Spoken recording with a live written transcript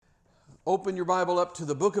Open your Bible up to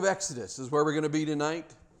the book of Exodus is where we're going to be tonight.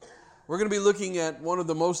 We're going to be looking at one of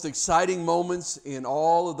the most exciting moments in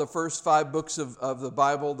all of the first 5 books of the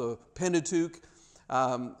Bible, the Pentateuch.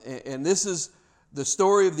 And this is the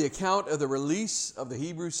story of the account of the release of the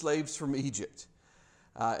Hebrew slaves from Egypt.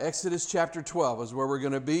 Exodus chapter 12 is where we're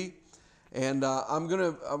going to be. And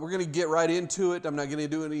we're going to get right into it. I'm not going to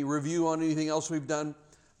do any review on anything else we've done.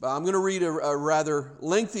 But I'm going to read a rather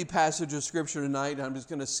lengthy passage of Scripture tonight. I'm just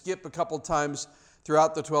going to skip a couple times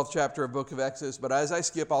throughout the 12th chapter of the book of Exodus. But as I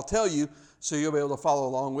skip, I'll tell you so you'll be able to follow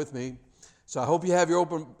along with me. So I hope you have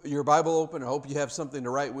your Bible open. I hope you have something to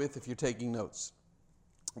write with if you're taking notes.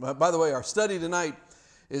 But by the way, our study tonight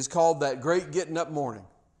is called That Great Getting Up Morning.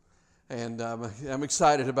 And I'm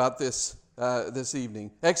excited about this evening.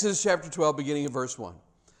 Exodus chapter 12, beginning in verse 1.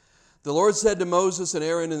 The Lord said to Moses and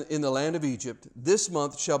Aaron in the land of Egypt, "This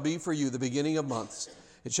month shall be for you the beginning of months.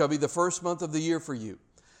 It shall be the first month of the year for you.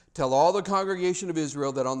 Tell all the congregation of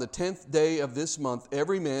Israel that on the 10th day of this month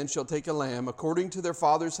every man shall take a lamb according to their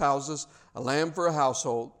father's houses, a lamb for a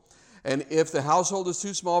household. And if the household is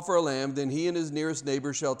too small for a lamb, then he and his nearest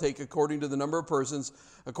neighbor shall take according to the number of persons,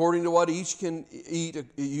 according to what each can eat.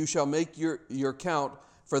 You shall make your count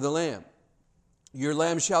for the lamb. Your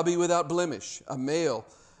lamb shall be without blemish, a male,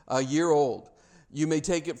 a year old. You may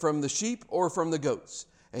take it from the sheep or from the goats,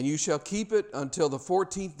 and you shall keep it until the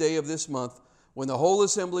 14th day of this month, when the whole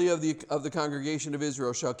assembly of the congregation of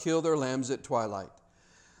Israel shall kill their lambs at twilight.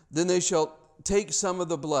 Then they shall take some of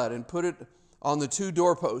the blood and put it on the 2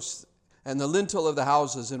 doorposts and the lintel of the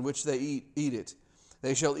houses in which they eat it.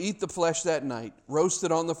 They shall eat the flesh that night,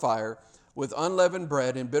 roasted on the fire, with unleavened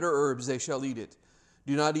bread and bitter herbs they shall eat it.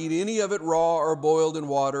 Do not eat any of it raw or boiled in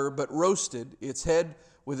water, but roasted, its head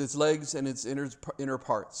with its legs and its inner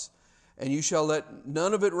parts. And you shall let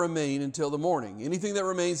none of it remain until the morning. Anything that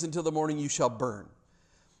remains until the morning you shall burn.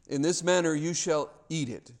 In this manner you shall eat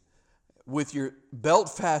it, with your belt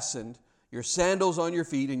fastened, your sandals on your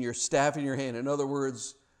feet, and your staff in your hand." In other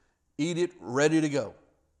words, eat it ready to go.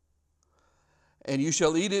 "And you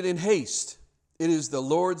shall eat it in haste. It is the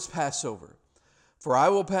Lord's Passover. For I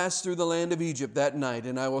will pass through the land of Egypt that night,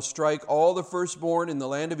 and I will strike all the firstborn in the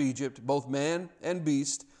land of Egypt, both man and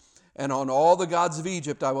beast, and on all the gods of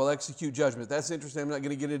Egypt I will execute judgment." That's interesting. I'm not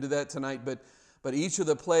going to get into that tonight, but each of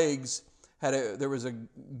the plagues there was a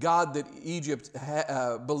god that Egypt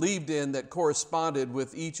believed in that corresponded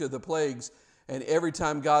with each of the plagues, and every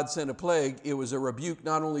time God sent a plague, it was a rebuke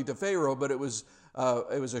not only to Pharaoh, but it was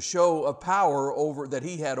a show of power that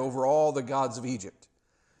he had over all the gods of Egypt.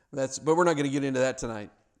 But we're not going to get into that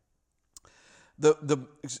tonight.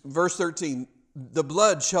 Verse 13, "The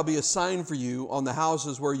blood shall be a sign for you on the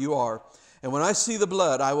houses where you are. And when I see the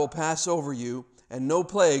blood, I will pass over you, and no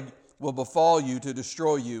plague will befall you to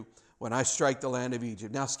destroy you when I strike the land of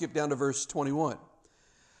Egypt." Now skip down to verse 21.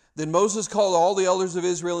 "Then Moses called all the elders of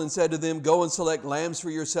Israel and said to them, 'Go and select lambs for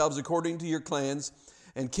yourselves according to your clans,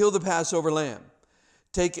 and kill the Passover lamb.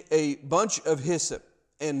 Take a bunch of hyssop,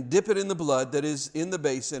 and dip it in the blood that is in the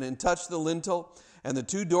basin, and touch the lintel and the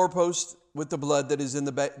 2 doorposts with the blood that is in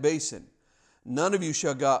the basin. None of you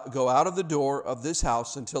shall go out of the door of this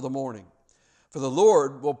house until the morning. For the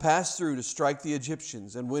Lord will pass through to strike the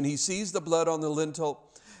Egyptians. And when he sees the blood on the lintel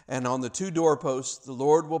and on the 2 doorposts, the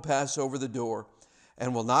Lord will pass over the door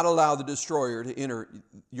and will not allow the destroyer to enter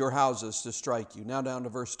your houses to strike you." Now down to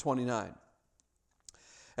verse 29.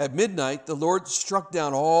 "At midnight, the Lord struck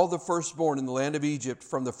down all the firstborn in the land of Egypt,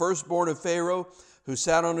 from the firstborn of Pharaoh, who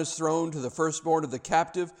sat on his throne, to the firstborn of the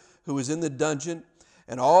captive, who was in the dungeon,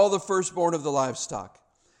 and all the firstborn of the livestock.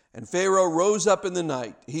 And Pharaoh rose up in the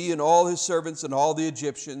night, he and all his servants and all the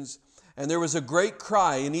Egyptians, and there was a great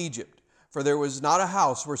cry in Egypt, for there was not a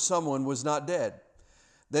house where someone was not dead.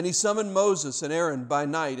 Then he summoned Moses and Aaron by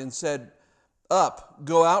night and said, 'Up,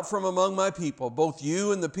 go out from among my people, both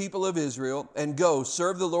you and the people of Israel, and go,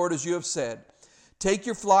 serve the Lord as you have said. Take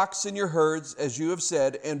your flocks and your herds as you have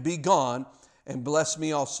said, and be gone, and bless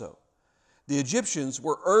me also.' The Egyptians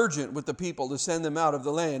were urgent with the people to send them out of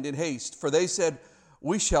the land in haste, for they said,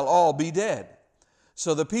 'We shall all be dead.'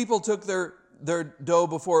 So the people took their dough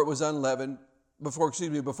before it was leavened,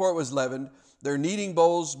 their kneading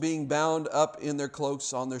bowls being bound up in their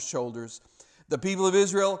cloaks on their shoulders. The people of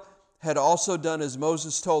Israel had also done as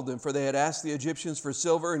Moses told them, for they had asked the Egyptians for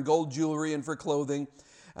silver and gold jewelry and for clothing.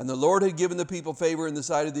 And the Lord had given the people favor in the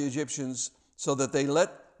sight of the Egyptians, so that they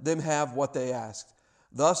let them have what they asked.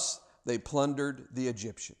 Thus they plundered the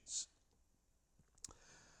Egyptians."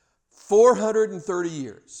 430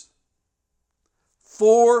 years.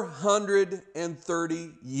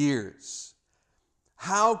 430 years.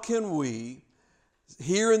 How can we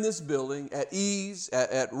here in this building, at ease,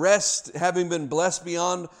 at rest, having been blessed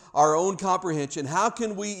beyond our own comprehension, how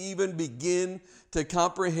can we even begin to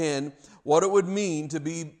comprehend what it would mean to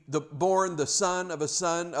be born the son of a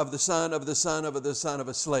son of the son of the son of the son of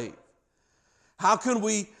a slave? How can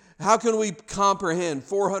we comprehend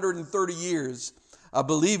 430 years of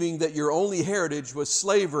believing that your only heritage was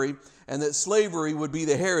slavery, and that slavery would be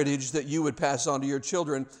the heritage that you would pass on to your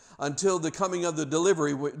children until the coming of the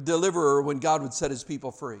deliverer, when God would set his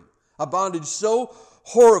people free? A bondage so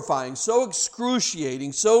horrifying, so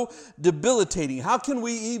excruciating, so debilitating. How can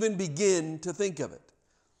we even begin to think of it?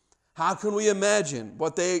 How can we imagine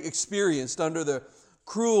what they experienced under the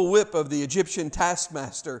cruel whip of the Egyptian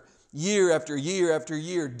taskmaster, year after year after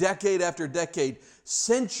year, decade after decade,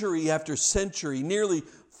 century after century, nearly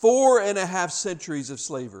 4.5 centuries of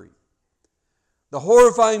slavery? The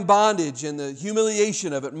horrifying bondage and the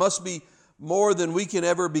humiliation of it must be more than we can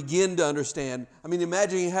ever begin to understand. I mean,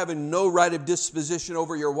 imagine having no right of disposition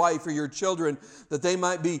over your wife or your children, that they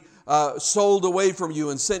might be sold away from you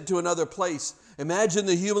and sent to another place. Imagine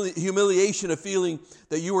the humiliation of feeling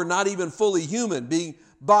that you were not even fully human, being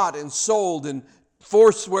bought and sold and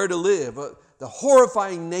forced where to live. The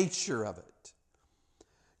horrifying nature of it.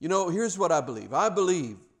 You know, here's what I believe. I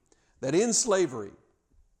believe that in slavery,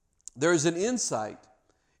 there is an insight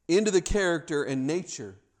into the character and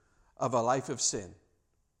nature of a life of sin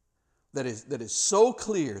that is so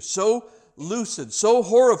clear, so lucid, so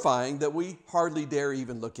horrifying that we hardly dare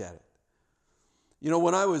even look at it. You know,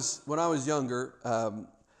 when I was younger,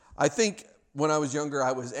 I think when I was younger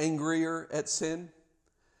I was angrier at sin.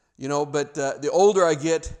 You know, but the older I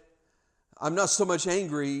get, I'm not so much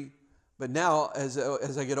angry, but now as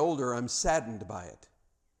I get older, I'm saddened by it.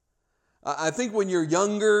 I think when you're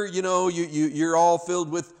younger, you know, you're all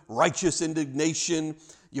filled with righteous indignation.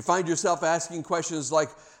 You find yourself asking questions like,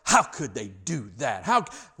 how could they do that?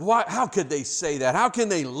 How could they say that? How can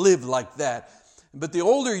they live like that? But the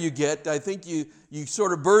older you get, I think you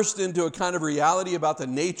sort of burst into a kind of reality about the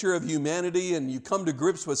nature of humanity, and you come to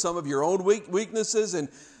grips with some of your own weaknesses, and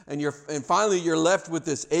finally you're left with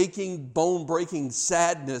this aching, bone-breaking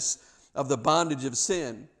sadness of the bondage of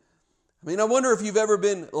sin. I mean, I wonder if you've ever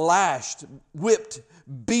been lashed, whipped,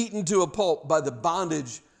 beaten to a pulp by the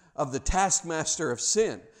bondage of the taskmaster of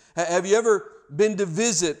sin. Have you ever been to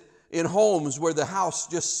visit in homes where the house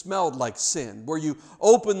just smelled like sin, where you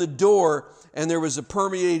opened the door and there was a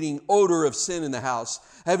permeating odor of sin in the house?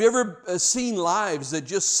 Have you ever seen lives that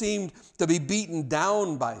just seemed to be beaten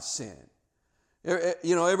down by sin?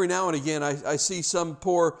 You know, every now and again I see some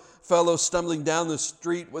poor fellow stumbling down the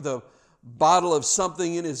street with a bottle of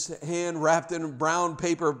something in his hand wrapped in a brown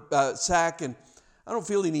paper sack, and I don't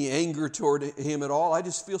feel any anger toward him at all. I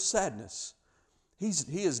just feel sadness. He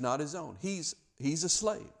is not his own. He's a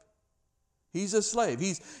slave. He's a slave.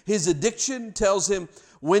 His addiction tells him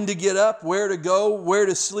when to get up, where to go, where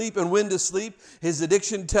to sleep, and when to sleep. His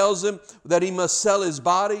addiction tells him that he must sell his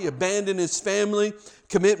body, abandon his family,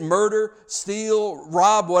 commit murder, steal,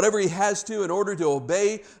 rob, whatever he has to in order to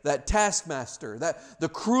obey that taskmaster, the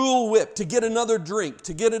cruel whip, to get another drink,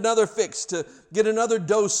 to get another fix, to get another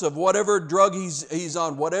dose of whatever drug he's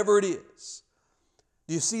on, whatever it is.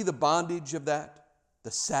 Do you see the bondage of that?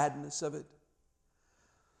 The sadness of it?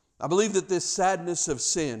 I believe that this sadness of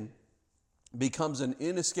sin becomes an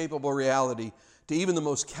inescapable reality to even the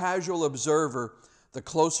most casual observer the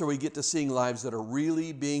closer we get to seeing lives that are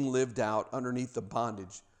really being lived out underneath the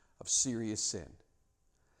bondage of serious sin.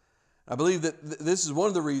 I believe that this is one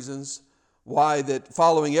of the reasons why that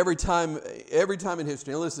following every time in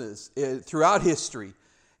history, and listen to this, throughout history,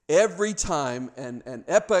 every time an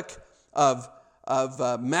epoch of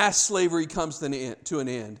mass slavery comes to an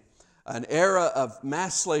end, an era of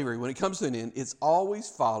mass slavery, when it comes to an end, it's always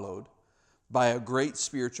followed by a great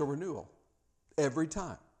spiritual renewal. Every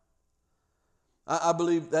time. I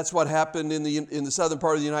believe that's what happened in the southern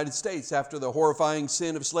part of the United States after the horrifying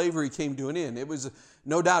sin of slavery came to an end. It was,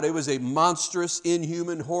 no doubt, it was a monstrous,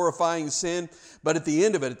 inhuman, horrifying sin. But at the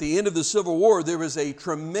end of it, at the end of the Civil War, there was a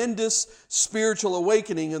tremendous spiritual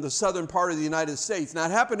awakening in the southern part of the United States. Now,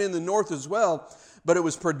 it happened in the north as well, but it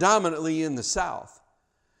was predominantly in the south.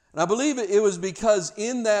 And I believe it was because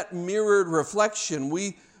in that mirrored reflection,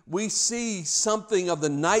 we see something of the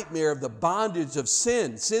nightmare of the bondage of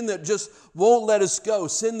sin. Sin that just won't let us go.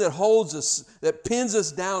 Sin that holds us, that pins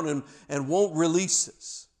us down and won't release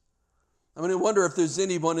us. I mean, I wonder if there's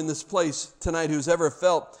anyone in this place tonight who's ever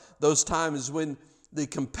felt those times when the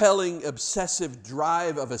compelling, obsessive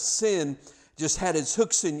drive of a sin just had its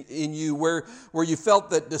hooks in you, where you felt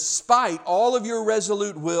that despite all of your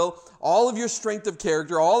resolute will, all of your strength of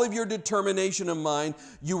character, all of your determination of mind,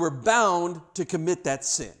 you were bound to commit that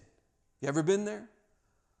sin. You ever been there?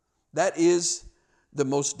 That is the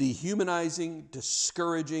most dehumanizing,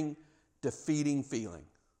 discouraging, defeating feeling.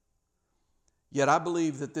 Yet I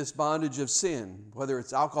believe that this bondage of sin, whether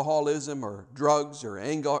it's alcoholism or drugs or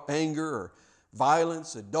anger or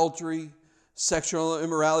violence, adultery, sexual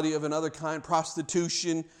immorality of another kind,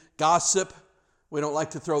 prostitution, gossip. We don't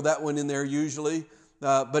like to throw that one in there usually,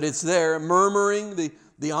 but it's there. Murmuring,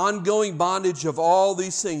 the ongoing bondage of all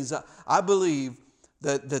these things. I believe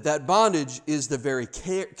that bondage is the very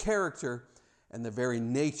character and the very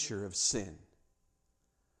nature of sin.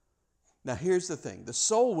 Now here's the thing. The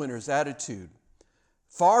soul winner's attitude,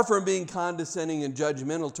 far from being condescending and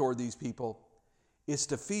judgmental toward these people, is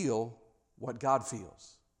to feel what God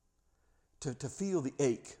feels. To feel the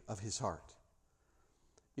ache of his heart.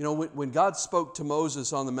 You know, when God spoke to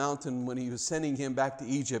Moses on the mountain when he was sending him back to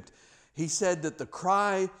Egypt, he said that the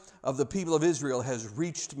cry of the people of Israel has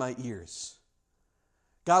reached my ears.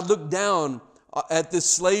 God looked down at this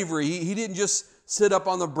slavery. He didn't just sit up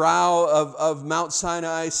on the brow of Mount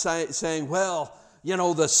Sinai saying, well, you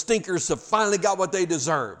know, the stinkers have finally got what they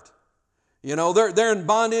deserved. You know, they're in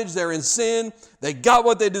bondage, they're in sin, they got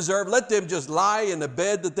what they deserve. Let them just lie in the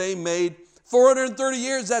bed that they made. 430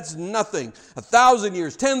 years, that's nothing. 1,000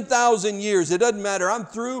 years, 10,000 years, it doesn't matter. I'm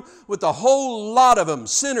through with a whole lot of them,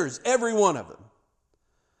 sinners, every one of them.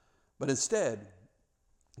 But instead,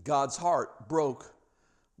 God's heart broke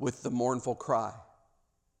with the mournful cry.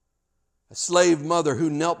 A slave mother who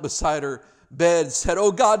knelt beside her bed said,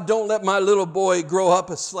 oh God, don't let my little boy grow up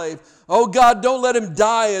a slave. Oh God, don't let him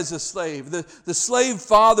die as a slave. The slave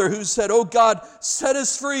father who said, oh God, set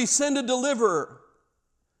us free, send a deliverer.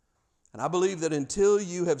 And I believe that until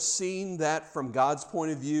you have seen that from God's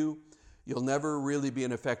point of view, you'll never really be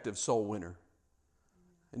an effective soul winner.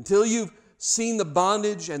 Until you've seen the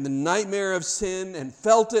bondage and the nightmare of sin and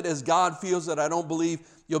felt it as God feels it, I don't believe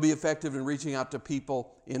you'll be effective in reaching out to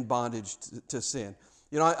people in bondage to sin.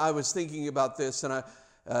 You know, I was thinking about this, and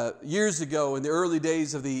years ago, in the early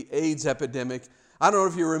days of the AIDS epidemic, I don't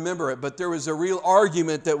know if you remember it, but there was a real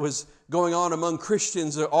argument that was going on among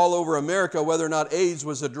Christians all over America whether or not AIDS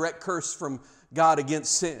was a direct curse from God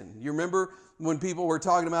against sin. You remember when people were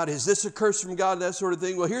talking about, is this a curse from God, that sort of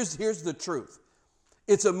thing? Well, here's the truth.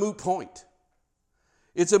 It's a moot point.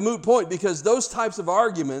 It's a moot point because those types of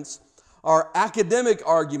arguments are academic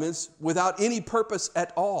arguments without any purpose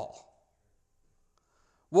at all.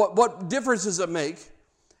 What difference does it make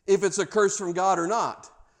if it's a curse from God or not?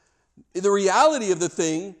 The reality of the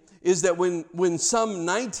thing is that when some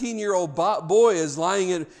 19-year-old boy is lying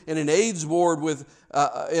in an AIDS ward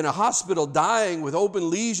in a hospital dying with open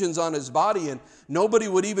lesions on his body, and nobody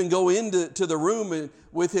would even go into the room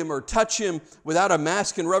with him or touch him without a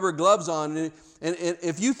mask and rubber gloves on. And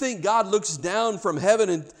if you think God looks down from heaven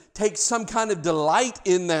and takes some kind of delight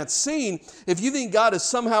in that scene, if you think God is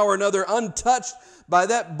somehow or another untouched by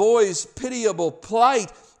that boy's pitiable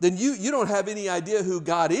plight, then you don't have any idea who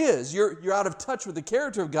God is. You're out of touch with the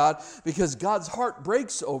character of God because God's heart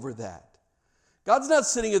breaks over that. God's not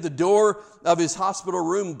sitting at the door of his hospital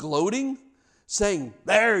room gloating, saying,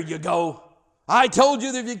 there you go. I told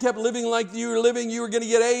you that if you kept living like you were living, you were going to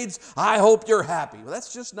get AIDS. I hope you're happy. Well,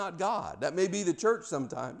 that's just not God. That may be the church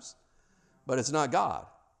sometimes, but it's not God.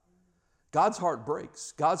 God's heart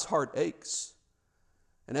breaks. God's heart aches.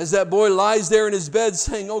 And as that boy lies there in his bed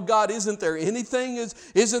saying, oh God, isn't there anything?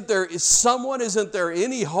 Isn't there someone? Isn't there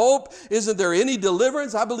any hope? Isn't there any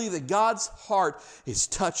deliverance? I believe that God's heart is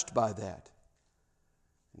touched by that.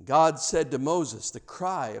 And God said to Moses, the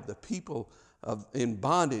cry of the people in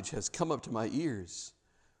bondage has come up to my ears.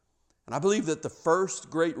 And I believe that the first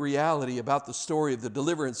great reality about the story of the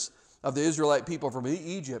deliverance of the Israelite people from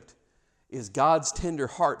Egypt is God's tender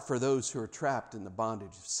heart for those who are trapped in the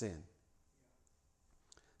bondage of sin.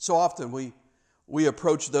 So often we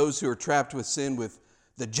approach those who are trapped with sin with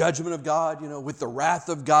the judgment of God, with the wrath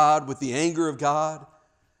of God, with the anger of God.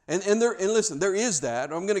 And listen, there is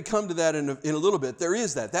that. I'm going to come to that in a little bit. There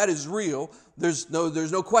is that. That is real. There's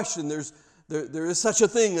no question. There is such a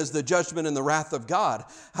thing as the judgment and the wrath of God.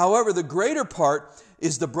 However, the greater part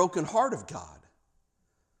is the broken heart of God.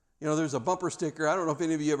 There's a bumper sticker. I don't know if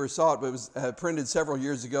any of you ever saw it, but it was printed several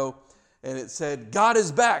years ago. And it said, God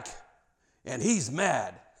is back and he's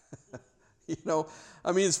mad.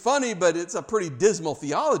 It's funny, but it's a pretty dismal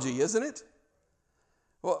theology, isn't it?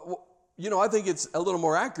 Well, I think it's a little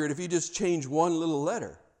more accurate if you just change one little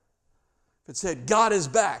letter. If it said, God is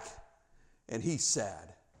back and he's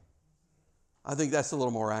sad. I think that's a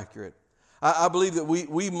little more accurate. I believe that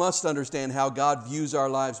we must understand how God views our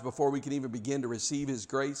lives before we can even begin to receive His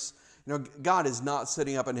grace. You know, God is not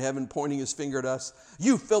sitting up in heaven pointing His finger at us.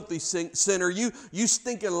 You filthy sinner, you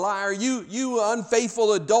stinking liar, you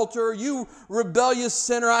unfaithful adulterer, you rebellious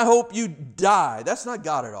sinner, I hope you die. That's not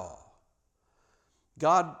God at all.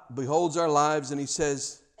 God beholds our lives and He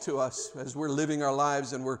says to us, as we're living our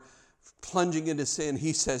lives and we're plunging into sin,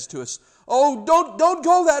 He says to us, oh, don't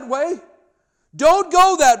go that way. Don't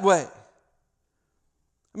go that way.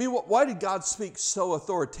 I mean, why did God speak so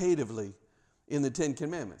authoritatively in the Ten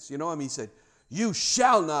Commandments? You know, I mean, He said, you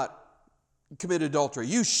shall not commit adultery.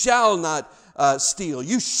 You shall not steal.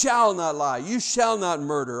 You shall not lie. You shall not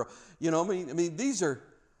murder. You know, I mean, these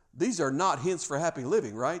are not hints for happy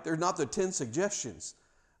living, right? They're not the 10 suggestions.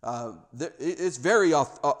 It's very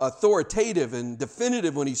authoritative and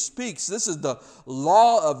definitive when He speaks. This is the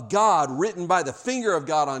law of God written by the finger of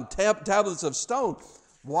God on tablets of stone.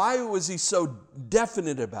 Why was He so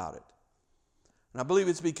definite about it? And I believe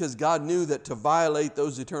it's because God knew that to violate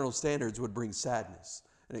those eternal standards would bring sadness,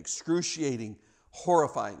 an excruciating,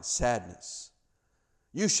 horrifying sadness.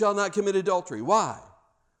 You shall not commit adultery. Why?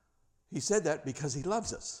 He said that because He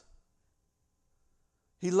loves us.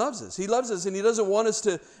 He loves us. He loves us, and He doesn't want us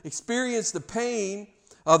to experience the pain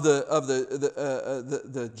of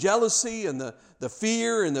the jealousy and the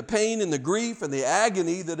fear and the pain and the grief and the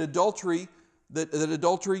agony that adultery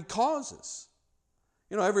causes.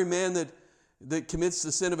 You know, every man that commits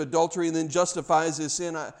the sin of adultery and then justifies his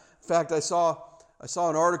sin. In fact, I saw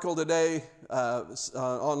an article today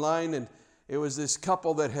online, and it was this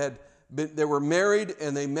couple that they were married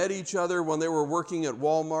and they met each other when they were working at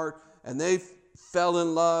Walmart, and they fell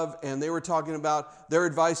in love, and they were talking about their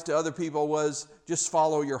advice to other people was just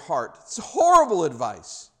follow your heart. It's horrible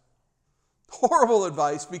advice. Horrible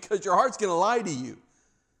advice, because your heart's going to lie to you.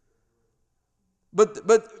 But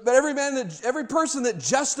every person that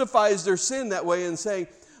justifies their sin that way and saying,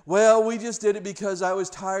 well, we just did it because I was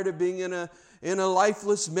tired of being in a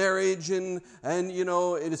lifeless marriage, and you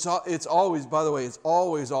know, it's always, by the way, it's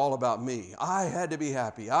always all about me. I had to be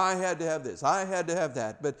happy. I had to have this. I had to have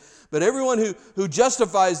that. But everyone who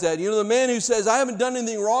justifies that, you know, the man who says, I haven't done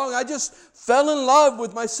anything wrong. I just fell in love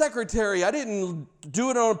with my secretary. I didn't do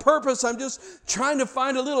it on purpose. I'm just trying to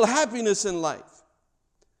find a little happiness in life.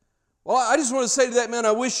 Well, I just want to say to that man,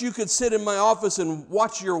 I wish you could sit in my office and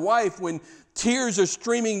watch your wife when tears are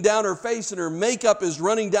streaming down her face and her makeup is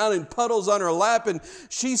running down in puddles on her lap, and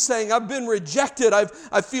she's saying, I've been rejected. I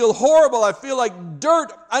feel horrible. I feel like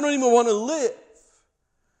dirt. I don't even want to live.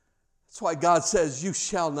 That's why God says, you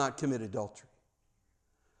shall not commit adultery.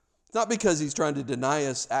 It's not because He's trying to deny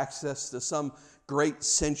us access to some great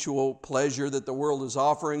sensual pleasure that the world is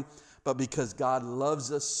offering, but because God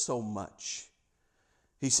loves us so much.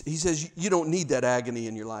 He says, you don't need that agony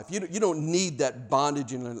in your life. You don't need that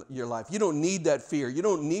bondage in your life. You don't need that fear. You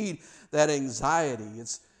don't need that anxiety.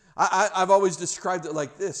 I've always described it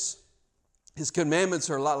like this. His commandments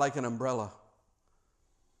are a lot like an umbrella.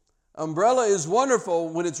 Umbrella is wonderful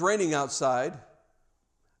when it's raining outside,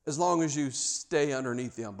 as long as you stay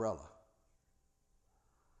underneath the umbrella.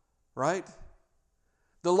 Right?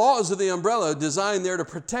 The laws of the umbrella are designed there to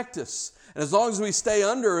protect us. And as long as we stay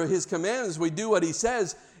under His commandments, we do what He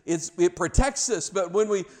says, it protects us. But when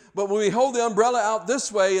we hold the umbrella out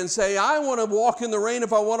this way and say, I want to walk in the rain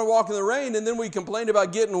if I want to walk in the rain, and then we complain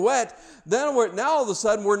about getting wet, then now all of a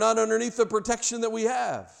sudden we're not underneath the protection that we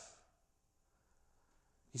have.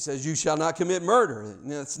 He says, you shall not commit murder.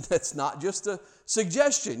 That's not just a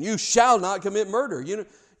suggestion. You shall not commit murder. You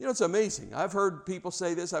know, it's amazing. I've heard people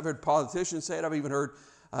say this. I've heard politicians say it. I've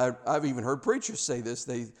even heard preachers say this.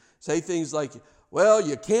 They say things like, well,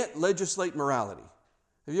 you can't legislate morality.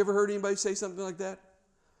 Have you ever heard anybody say something like that?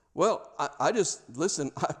 Well, I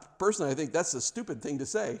personally, I think that's a stupid thing to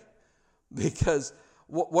say, because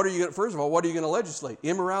first of all, what are you going to legislate?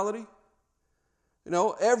 Immorality? You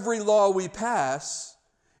know, every law we pass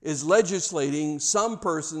is legislating some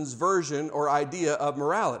person's version or idea of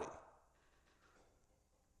morality.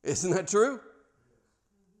 Isn't that true?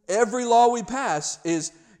 Every law we pass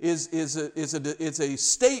is a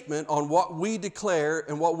statement on what we declare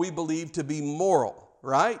and what we believe to be moral,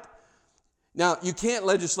 right? Now, you can't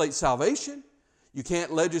legislate salvation. You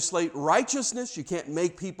can't legislate righteousness. You can't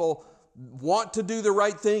make people want to do the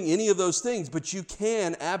right thing, any of those things, but you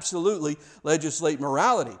can absolutely legislate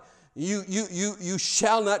morality. You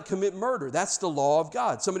shall not commit murder. That's the law of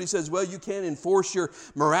God. Somebody says, well, you can't enforce your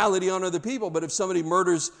morality on other people, but if somebody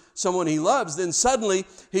murders someone he loves, then suddenly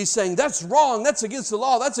he's saying, that's wrong, that's against the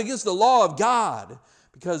law, that's against the law of God,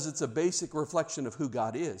 because it's a basic reflection of who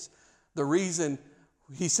God is. The reason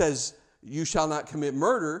he says, you shall not commit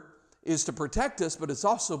murder, is to protect us, but it's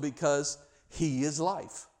also because he is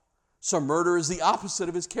life. So murder is the opposite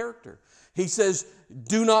of his character. He says,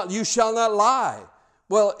 you shall not lie.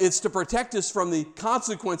 Well, it's to protect us from the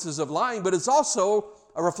consequences of lying, but it's also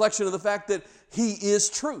a reflection of the fact that he is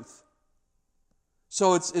truth.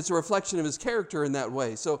 So it's a reflection of his character in that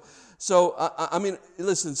way. So I mean,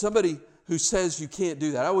 listen, somebody who says you can't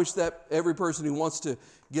do that, I wish that every person who wants to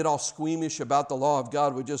get all squeamish about the law of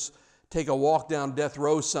God would just take a walk down death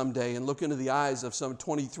row someday and look into the eyes of some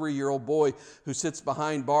 23-year-old boy who sits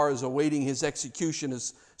behind bars awaiting his execution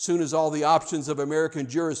as soon as all the options of American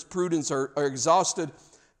jurisprudence are exhausted,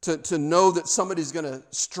 to know that somebody's going to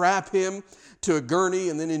strap him to a gurney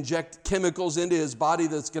and then inject chemicals into his body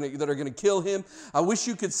that are going to kill him. I wish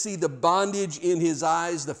you could see the bondage in his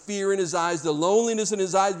eyes, the fear in his eyes, the loneliness in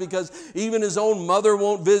his eyes, because even his own mother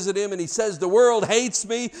won't visit him, and he says, the world hates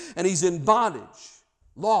me, and he's in bondage,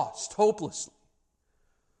 lost, hopelessly.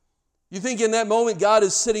 You think in that moment God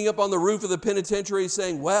is sitting up on the roof of the penitentiary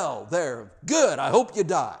saying, well, there, good, I hope you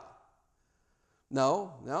die.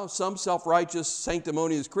 No, some self-righteous,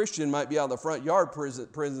 sanctimonious Christian might be out in the front yard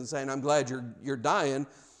prison saying, I'm glad you're dying,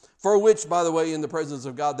 for which, by the way, in the presence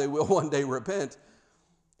of God, they will one day repent.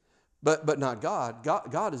 But not God.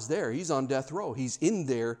 God is there. He's on death row. He's in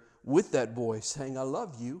there with that boy saying, I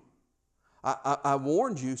love you. I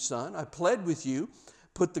warned you, son. I pled with you.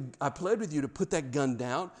 I pled with you to put that gun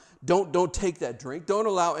down. Don't take that drink. Don't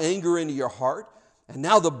allow anger into your heart. And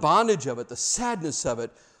now the bondage of it, the sadness of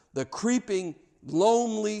it, the creeping,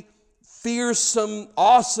 lonely, fearsome,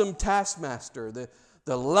 awesome taskmaster,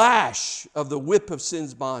 the lash of the whip of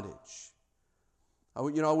sin's bondage. I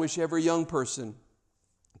wish every young person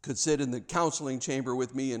could sit in the counseling chamber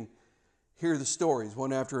with me and hear the stories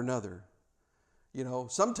one after another.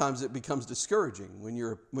 Sometimes it becomes discouraging when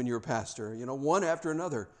you're a pastor. One after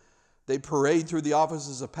another, they parade through the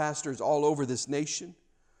offices of pastors all over this nation,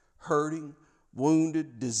 hurting,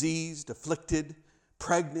 wounded, diseased, afflicted,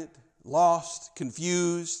 pregnant, lost,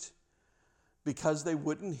 confused, because they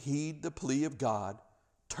wouldn't heed the plea of God.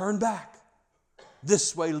 Turn back.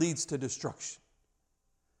 This way leads to destruction.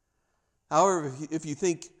 However, if you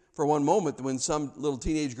think for one moment that when some little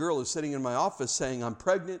teenage girl is sitting in my office saying, I'm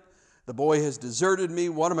pregnant, the boy has deserted me,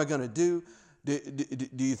 what am I going to do?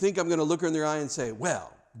 Do you think I'm going to look her in the eye and say,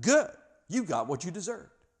 well, good, you got what you deserved?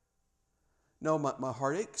 No, my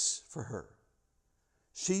heart aches for her.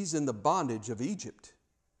 She's in the bondage of Egypt,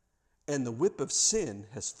 and the whip of sin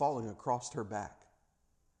has fallen across her back.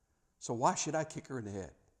 So why should I kick her in the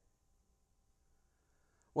head?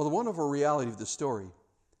 Well, the wonderful reality of the story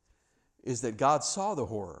is that God saw the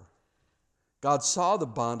horror. God saw the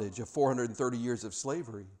bondage of 430 years of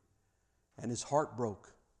slavery, and his heart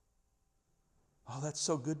broke. Oh, that's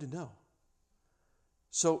so good to know.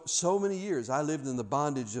 So many years I lived in the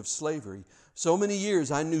bondage of slavery. So many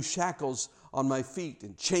years I knew shackles on my feet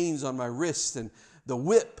and chains on my wrists and the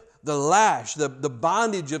whip, the lash, the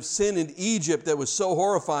bondage of sin in Egypt that was so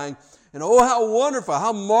horrifying. And oh, how wonderful,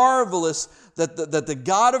 how marvelous that the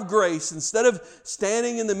God of grace, instead of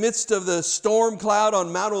standing in the midst of the storm cloud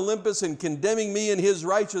on Mount Olympus and condemning me in his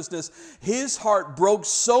righteousness, his heart broke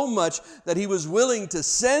so much that he was willing to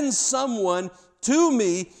send someone to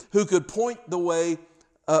me who could point the way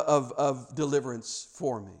of deliverance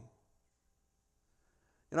for me.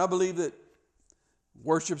 And I believe that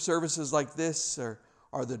worship services like this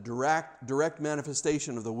are the direct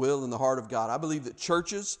manifestation of the will and the heart of God. I believe that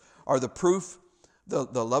churches are the proof, the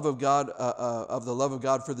love of God, of the love of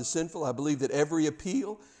God for the sinful. I believe that every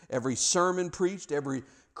appeal, every sermon preached, every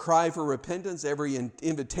cry for repentance, every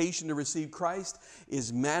invitation to receive Christ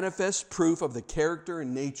is manifest proof of the character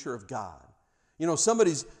and nature of God.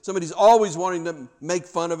 Somebody's always wanting to make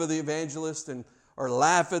fun of the evangelist or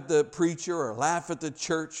laugh at the preacher or laugh at the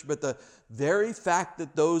church, but the very fact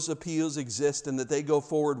that those appeals exist and that they go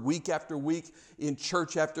forward week after week in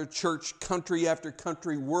church after church, country after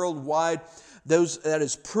country, worldwide, that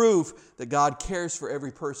is proof that God cares for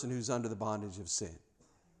every person who's under the bondage of sin.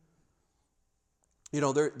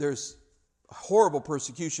 There's horrible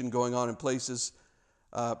persecution going on in places,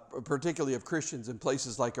 particularly of Christians in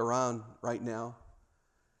places like Iran right now.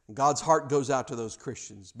 And God's heart goes out to those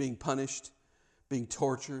Christians being punished, being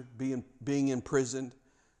tortured, being imprisoned.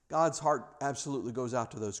 God's heart absolutely goes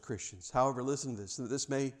out to those Christians. However, listen to this.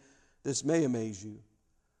 This may amaze you.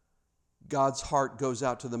 God's heart goes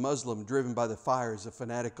out to the Muslim driven by the fires of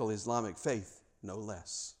fanatical Islamic faith, no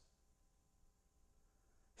less.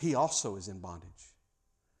 He also is in bondage.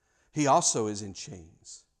 He also is in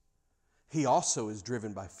chains. He also is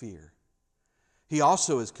driven by fear. He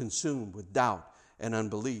also is consumed with doubt and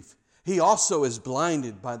unbelief. He also is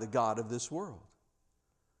blinded by the god of this world.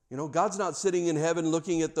 You know, God's not sitting in heaven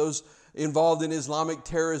looking at those involved in Islamic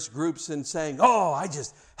terrorist groups and saying, oh,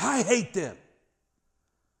 I hate them.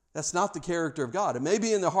 That's not the character of God. It may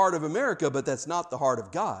be in the heart of America, but that's not the heart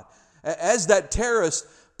of God. As that terrorist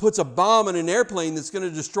puts a bomb in an airplane that's going to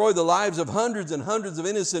destroy the lives of hundreds and hundreds of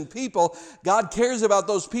innocent people, God cares about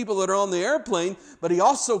those people that are on the airplane, but He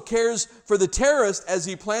also cares for the terrorist as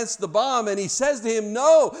he plants the bomb, and He says to him,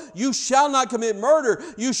 no, you shall not commit murder.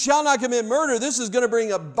 You shall not commit murder. This is going to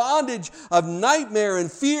bring a bondage of nightmare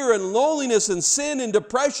and fear and loneliness and sin and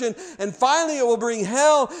depression, and finally it will bring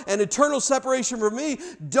hell and eternal separation from me.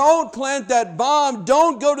 Don't plant that bomb.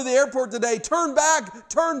 Don't go to the airport today. Turn back.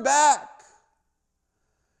 Turn back.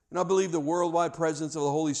 And I believe the worldwide presence of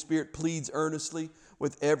the Holy Spirit pleads earnestly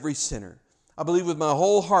with every sinner. I believe with my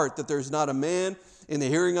whole heart that there's not a man in the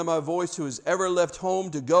hearing of my voice who has ever left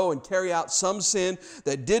home to go and carry out some sin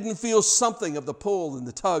that didn't feel something of the pull and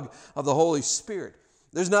the tug of the Holy Spirit.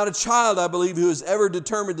 There's not a child, I believe, who is ever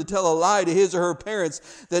determined to tell a lie to his or her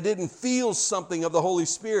parents that didn't feel something of the Holy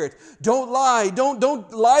Spirit. Don't lie.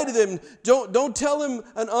 Don't lie to them. Don't tell them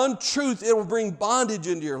an untruth. It will bring bondage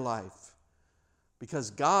into your life.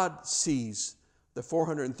 Because God sees the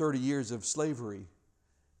 430 years of slavery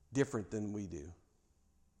different than we do.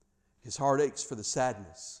 His heart aches for the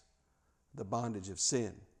sadness, the bondage of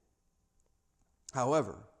sin.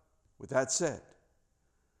 However, with that said,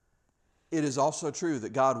 it is also true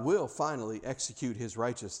that God will finally execute His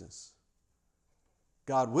righteousness.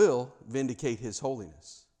 God will vindicate His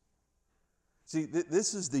holiness. See,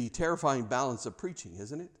 this is the terrifying balance of preaching,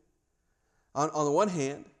 isn't it? On the one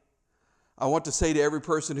hand, I want to say to every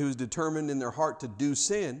person who is determined in their heart to do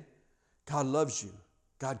sin, God loves you.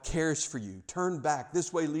 God cares for you. Turn back.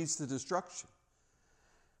 This way leads to destruction.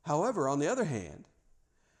 However, on the other hand,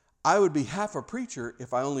 I would be half a preacher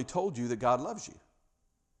if I only told you that God loves you.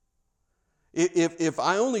 If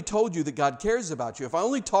I only told you that God cares about you, if I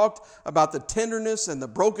only talked about the tenderness and the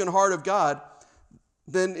broken heart of God,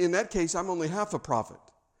 then in that case, I'm only half a prophet.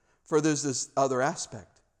 For there's this other aspect.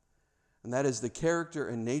 And that is the character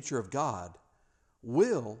and nature of God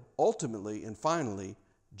will ultimately and finally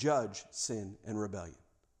judge sin and rebellion.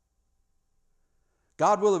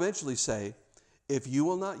 God will eventually say, if you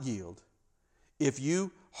will not yield, if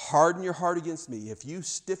you harden your heart against me, if you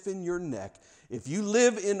stiffen your neck, if you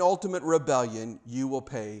live in ultimate rebellion, you will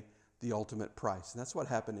pay the ultimate price. And that's what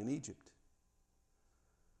happened in Egypt.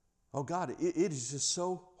 Oh God, it is just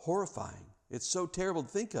so horrifying. It's so terrible to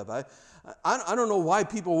think of. I don't know why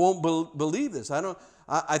people won't believe this.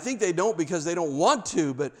 I think they don't because they don't want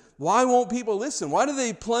to, but why won't people listen? Why do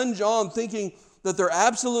they plunge on thinking that they're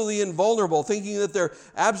absolutely invulnerable, thinking that they're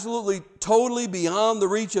absolutely totally beyond the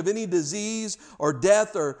reach of any disease or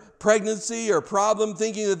death or pregnancy or problem,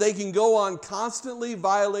 thinking that they can go on constantly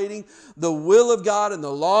violating the will of God and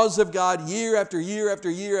the laws of God year after year after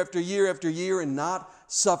year after year after year and not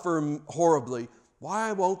suffer horribly?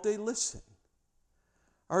 Why won't they listen?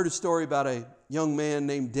 I heard a story about a young man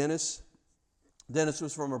named Dennis. Dennis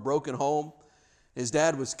was from a broken home. His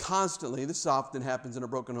dad was constantly, this often happens in a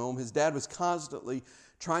broken home, his dad was constantly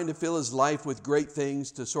trying to fill his life with great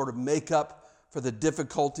things to sort of make up for the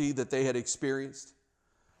difficulty that they had experienced.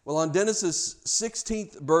 Well, on Dennis's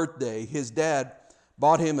 16th birthday, his dad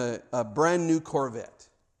bought him a brand new Corvette.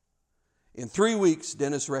 In 3 weeks,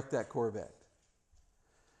 Dennis wrecked that Corvette.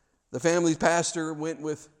 The family's pastor went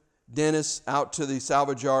with Dennis out to the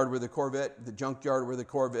salvage yard where the junkyard where the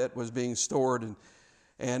Corvette was being stored.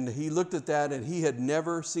 And he looked at that and he had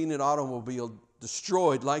never seen an automobile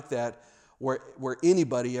destroyed like that where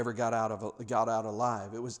anybody ever got out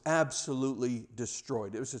alive. It was absolutely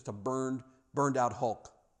destroyed. It was just a burned out hulk.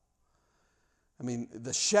 I mean,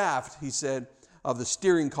 the shaft, he said, of the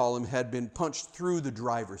steering column had been punched through the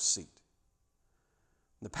driver's seat.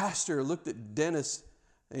 The pastor looked at Dennis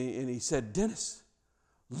and he said, Dennis,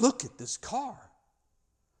 look at this car.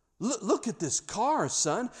 Look at this car,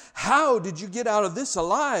 son. How did you get out of this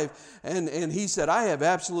alive? And he said, I have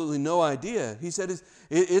absolutely no idea. He said,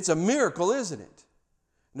 it's a miracle, isn't it?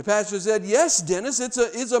 And the pastor said, yes, Dennis,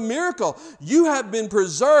 it's a miracle. You have been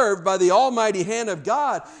preserved by the almighty hand of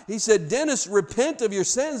God. He said, Dennis, repent of your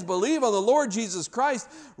sins. Believe on the Lord Jesus Christ.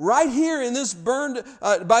 Right here in this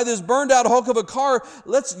by this burned out hulk of a car,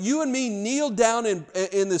 let's you and me kneel down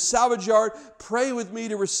in the salvage yard. Pray with me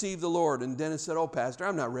to receive the Lord. And Dennis said, oh, Pastor,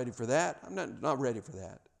 I'm not ready for that. I'm not ready for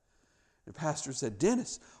that. The pastor said,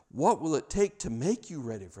 Dennis, what will it take to make you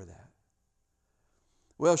ready for that?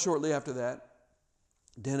 Well, shortly after that,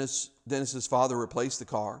 Dennis's father replaced the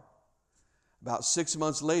car. About 6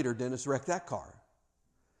 months later, Dennis wrecked that car.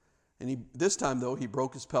 And this time, though, he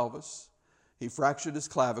broke his pelvis, he fractured his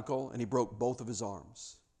clavicle, and he broke both of his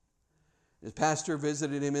arms. His pastor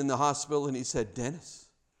visited him in the hospital, and he said, Dennis,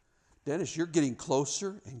 you're getting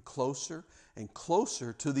closer and closer and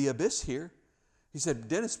closer to the abyss here. He said,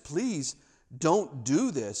 Dennis, please don't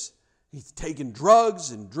do this. He's taking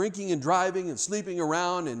drugs and drinking and driving and sleeping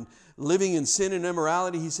around and living in sin and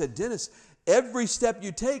immorality. He said, Dennis, every step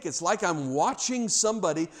you take, it's like I'm watching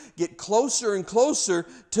somebody get closer and closer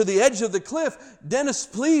to the edge of the cliff. Dennis,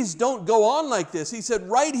 please don't go on like this. He said,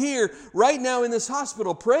 right here, right now in this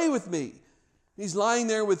hospital, pray with me. He's lying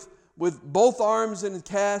there with both arms in a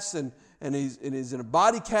cast, and he's in a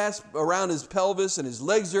body cast around his pelvis, and his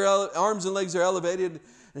arms and legs are elevated.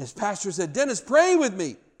 And his pastor said, Dennis, pray with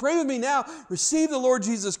me. Pray with me now. Receive the Lord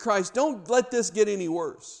Jesus Christ. Don't let this get any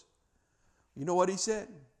worse. You know what he said?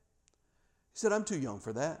 He said, I'm too young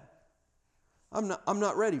for that. I'm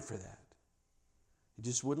not ready for that. He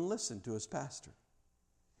just wouldn't listen to his pastor.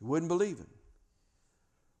 He wouldn't believe him.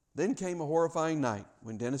 Then came a horrifying night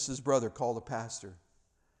when Dennis's brother called the pastor.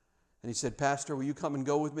 And he said, Pastor, will you come and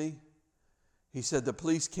go with me? He said, the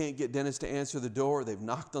police can't get Dennis to answer the door. They've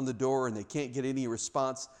knocked on the door and they can't get any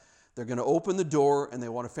response. They're going to open the door and they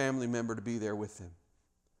want a family member to be there with them.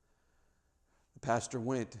 The pastor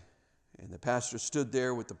went, and the pastor stood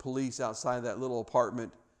there with the police outside that little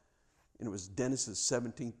apartment, and it was Dennis's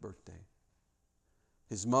 17th birthday.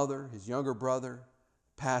 His mother, his younger brother,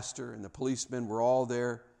 pastor, and the policemen were all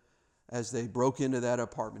there as they broke into that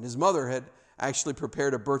apartment. His mother had actually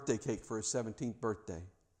prepared a birthday cake for his 17th birthday.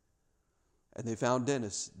 And they found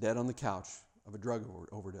Dennis dead on the couch of a drug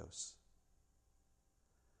overdose.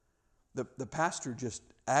 The pastor just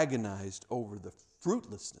agonized over the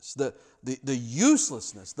fruitlessness, the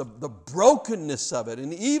uselessness, the brokenness of it.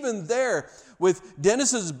 And even there, with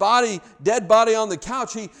Dennis's dead body on the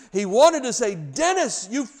couch, he wanted to say, Dennis,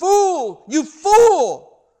 you fool, you fool.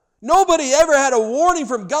 Nobody ever had a warning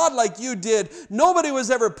from God like you did. Nobody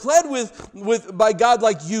was ever pled with by God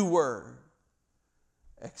like you were.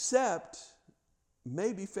 Except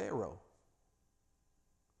maybe Pharaoh.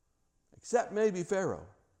 Except maybe Pharaoh.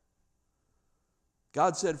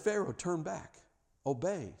 God said, Pharaoh, turn back,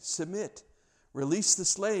 obey, submit, release the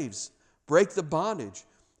slaves, break the bondage.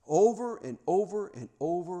 Over and over and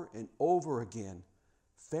over and over again,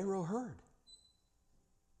 Pharaoh heard.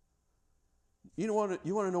 You want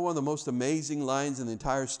to know one of the most amazing lines in the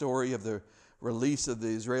entire story of the release of the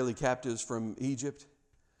Israeli captives from Egypt?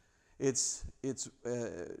 It's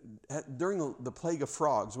during the plague of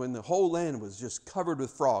frogs, when the whole land was just covered with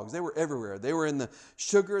frogs. They were everywhere. They were in the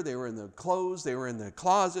sugar, they were in the clothes, they were in the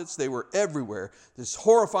closets, they were everywhere. This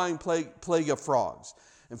horrifying plague of frogs.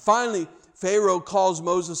 And finally, Pharaoh calls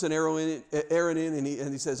Moses and Aaron in, and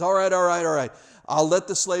he says, all right. I'll let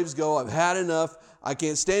the slaves go. I've had enough. I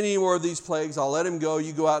can't stand any more of these plagues. I'll let him go.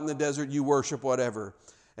 You go out in the desert, you worship, whatever.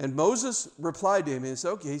 And Moses replied to him, and said,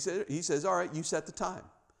 okay. He says, all right, you set the time.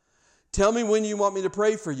 Tell me when you want me to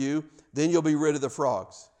pray for you, then you'll be rid of the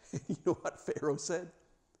frogs. You know what Pharaoh said?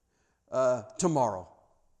 Tomorrow.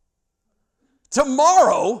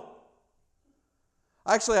 Tomorrow?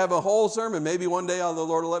 I actually have a whole sermon. Maybe one day the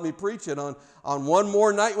Lord will let me preach it on one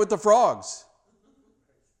more night with the frogs.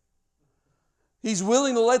 He's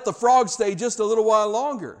willing to let the frogs stay just a little while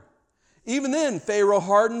longer. Even then, Pharaoh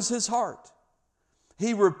hardens his heart.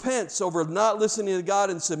 He repents over not listening to God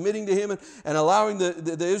and submitting to Him and allowing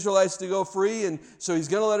the Israelites to go free. And so he's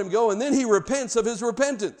going to let him go. And then he repents of his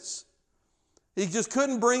repentance. He just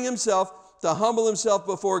couldn't bring himself to humble himself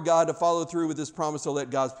before God to follow through with his promise to let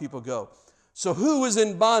God's people go. So who was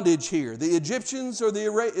in bondage here? The Egyptians or the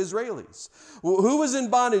Israelis? Who was in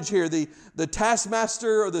bondage here? The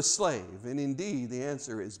taskmaster or the slave? And indeed, the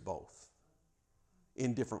answer is both,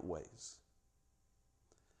 in different ways.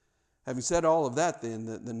 Having said all of that, then,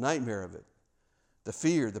 the nightmare of it, the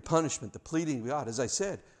fear, the punishment, the pleading of God, as I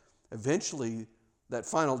said, eventually that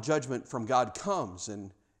final judgment from God comes,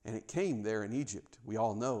 and it came there in Egypt. We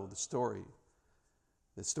all know the story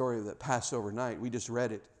of that Passover night. We just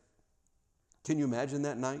read it. Can you imagine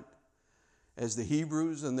that night? As the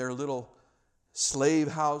Hebrews in their little slave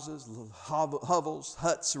houses, little hovels,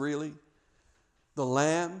 huts really, the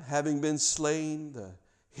lamb having been slain, the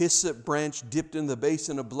hyssop branch dipped in the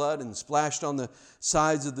basin of blood and splashed on the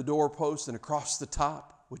sides of the doorpost and across the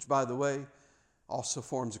top, which, by the way, also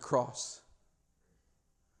forms a cross.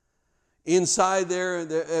 Inside there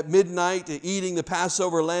at midnight, eating the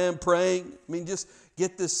Passover lamb, praying. I mean, just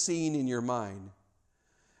get this scene in your mind.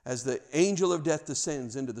 As the angel of death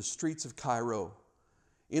descends into the streets of Cairo,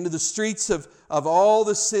 into the streets of all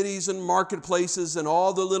the cities and marketplaces and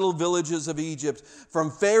all the little villages of Egypt, from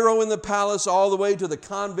Pharaoh in the palace all the way to the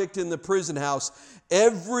convict in the prison house,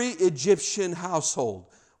 every Egyptian household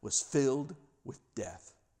was filled with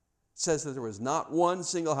death. says that there was not one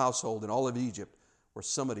single household in all of Egypt where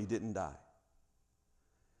somebody didn't die.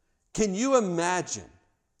 Can you imagine?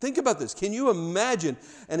 Think about this. Can you imagine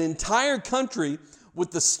an entire country with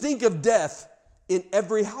the stink of death in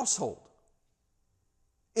every household?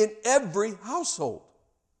 In every household.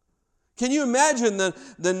 Can you imagine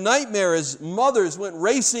the nightmare as mothers went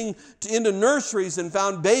racing into nurseries and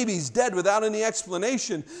found babies dead without any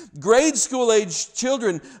explanation? Grade school age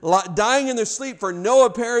children dying in their sleep for no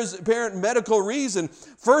apparent medical reason.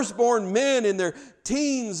 Firstborn men in their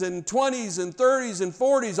teens and 20s and 30s and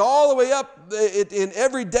 40s, all the way up in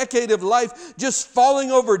every decade of life, just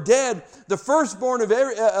falling over dead. The firstborn of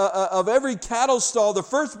every cattle stall, the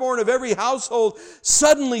firstborn of every household,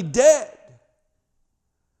 suddenly dead.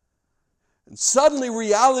 And suddenly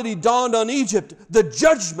reality dawned on Egypt. The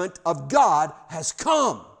judgment of God has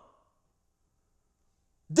come.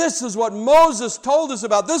 This is what Moses told us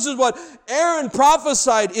about. This is what Aaron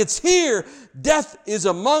prophesied. It's here. Death is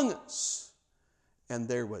among us. And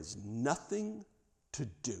there was nothing to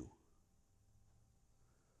do.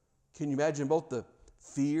 Can you imagine both the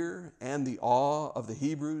fear and the awe of the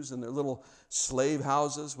Hebrews and their little slave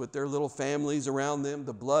houses with their little families around them,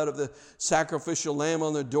 the blood of the sacrificial lamb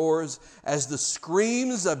on their doors, as the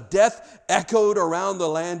screams of death echoed around the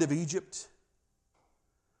land of Egypt?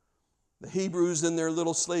 The Hebrews in their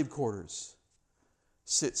little slave quarters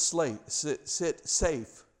sit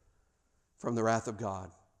safe from the wrath of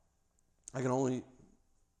God. I can only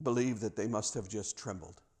believe that they must have just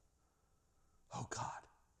trembled. Oh God,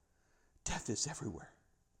 death is everywhere.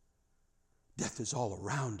 Death is all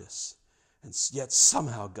around us. And yet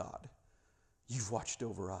somehow, God, you've watched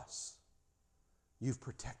over us. You've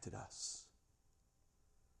protected us.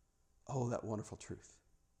 Oh, that wonderful truth.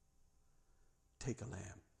 Take a lamb.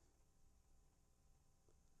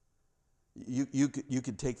 You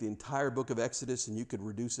could take the entire book of Exodus and you could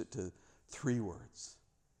reduce it to 3 words.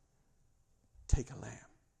 Take a lamb.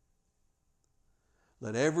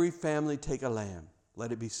 Let every family take a lamb.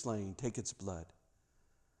 Let it be slain. Take its blood.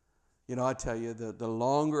 You know, I tell you, the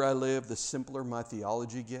longer I live, the simpler my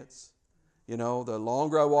theology gets. You know, the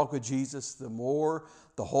longer I walk with Jesus, the more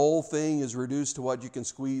the whole thing is reduced to what you can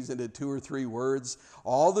squeeze into 2 or 3 words.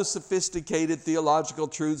 All the sophisticated theological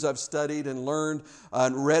truths I've studied and learned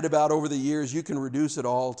and read about over the years, you can reduce it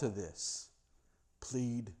all to this.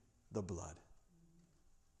 Plead the blood.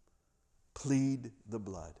 Plead the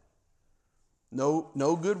blood.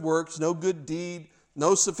 No good works, no good deed,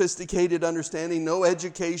 no sophisticated understanding, no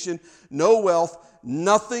education, no wealth.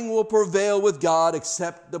 Nothing will prevail with God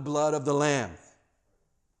except the blood of the Lamb.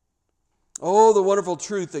 Oh, the wonderful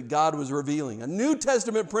truth that God was revealing. A New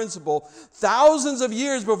Testament principle thousands of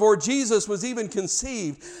years before Jesus was even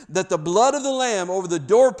conceived, that the blood of the Lamb over the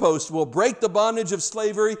doorpost will break the bondage of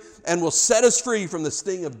slavery and will set us free from the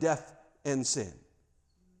sting of death and sin.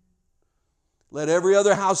 Let every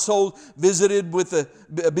other household be visited with the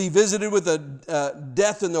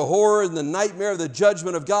death and the horror and the nightmare of the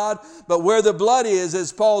judgment of God. But where the blood is,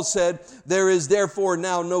 as Paul said, there is therefore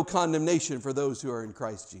now no condemnation for those who are in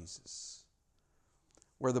Christ Jesus.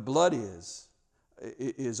 Where the blood is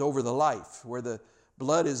over the life. Where the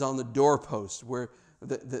blood is on the doorpost. Where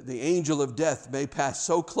the angel of death may pass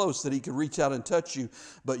so close that he can reach out and touch you,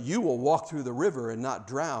 but you will walk through the river and not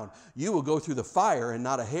drown. You will go through the fire and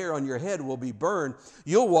not a hair on your head will be burned.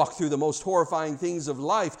 You'll walk through the most horrifying things of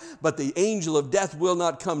life, but the angel of death will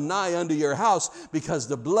not come nigh unto your house because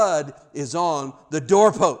the blood is on the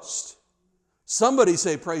doorpost. Somebody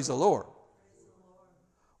say, praise the Lord.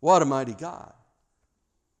 What a mighty God.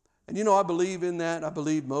 And you know, I believe in that. I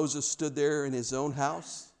believe Moses stood there in his own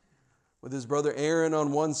house with his brother Aaron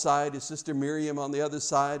on one side, his sister Miriam on the other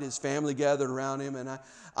side, his family gathered around him. And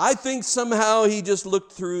I think somehow he just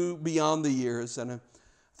looked through beyond the years. And I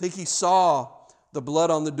think he saw the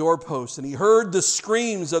blood on the doorpost. And he heard the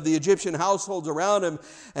screams of the Egyptian households around him.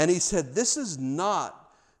 And he said, this is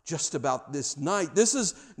not just about this night. This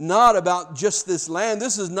is not about just this land.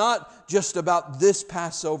 This is not just about this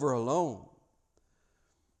Passover alone.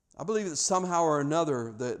 I believe that somehow or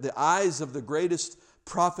another, the eyes of the greatest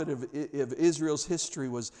prophet of Israel's history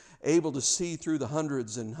was able to see through the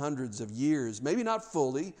hundreds and hundreds of years. Maybe not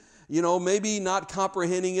fully, maybe not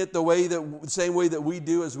comprehending it the same way that we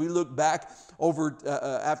do as we look back over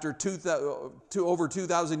after over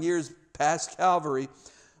 2,000 years past Calvary.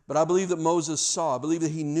 But I believe that Moses saw. I believe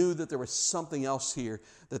that he knew that there was something else here,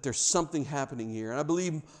 that there's something happening here. And I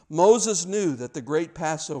believe Moses knew that the great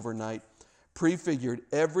Passover night prefigured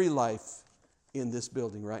every life in this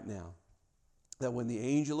building right now. That when the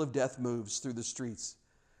angel of death moves through the streets,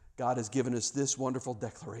 God has given us this wonderful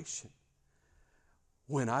declaration.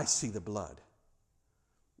 When I see the blood,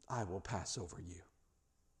 I will pass over you.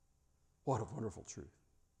 What a wonderful truth.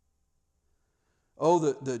 Oh,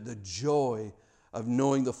 the joy of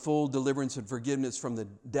knowing the full deliverance and forgiveness from the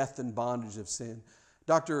death and bondage of sin.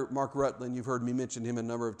 Dr. Mark Rutland, you've heard me mention him a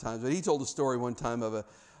number of times, but he told a story one time of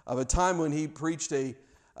a time when he preached a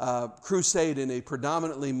crusade in a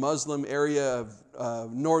predominantly Muslim area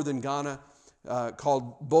of northern Ghana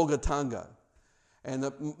called Bolgatanga.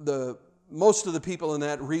 And most of the people in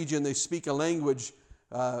that region, they speak a language,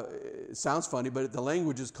 it sounds funny, but the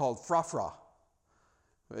language is called Frafra.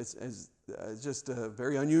 It's just a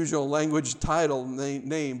very unusual language title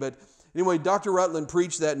name. But anyway, Dr. Rutland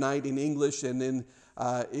preached that night in English, and then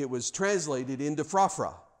it was translated into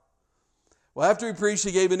Frafra. Well, after he preached,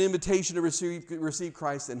 he gave an invitation to receive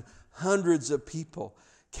Christ, and hundreds of people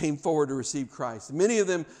came forward to receive Christ. Many of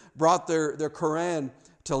them brought their Quran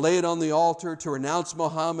to lay it on the altar, to renounce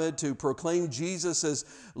Muhammad, to proclaim Jesus as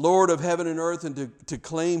Lord of heaven and earth, and to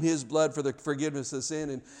claim His blood for the forgiveness of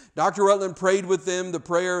sin. And Dr. Rutland prayed with them a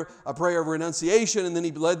prayer of renunciation, and then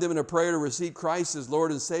he led them in a prayer to receive Christ as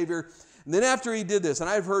Lord and Savior. And then after he did this, and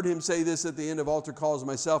I've heard him say this at the end of altar calls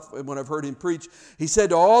myself when I've heard him preach, he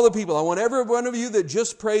said to all the people, I want every one of you that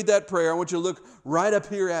just prayed that prayer, I want you to look right up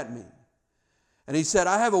here at me. And he said,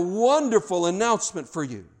 I have a wonderful announcement for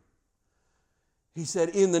you. He said,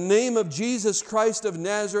 in the name of Jesus Christ of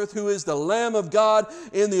Nazareth, who is the Lamb of God,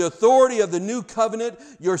 in the authority of the new covenant,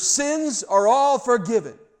 your sins are all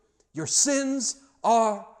forgiven. Your sins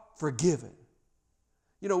are forgiven.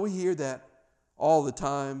 You know, we hear that all the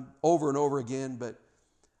time, over and over again, but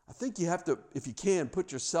I think you have to, if you can,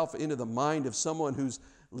 put yourself into the mind of someone who's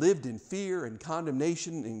lived in fear and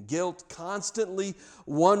condemnation and guilt, constantly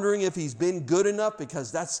wondering if he's been good enough,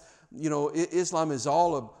 because that's, you know, Islam is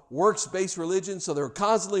all a works-based religion, so they're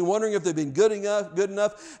constantly wondering if they've been good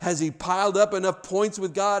enough. Has he piled up enough points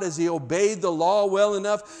with God? Has he obeyed the law well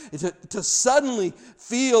enough? To suddenly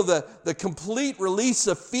feel the complete release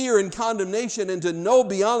of fear and condemnation, and to know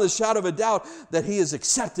beyond the shadow of a doubt that he is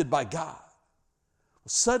accepted by God. Well,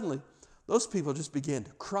 suddenly, those people just began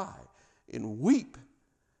to cry and weep.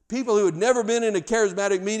 People who had never been in a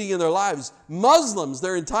charismatic meeting in their lives, Muslims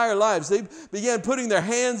their entire lives, they began putting their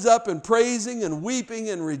hands up and praising and weeping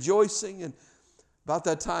and rejoicing. And about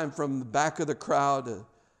that time, from the back of the crowd,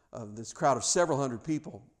 of this crowd of several hundred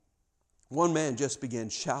people, one man just began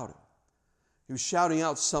shouting. He was shouting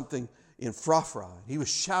out something in Frafra. He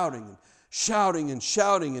was shouting and shouting and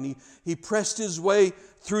shouting, and he pressed his way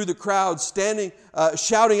through the crowd,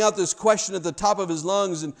 shouting out this question at the top of his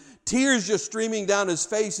lungs, and tears just streaming down his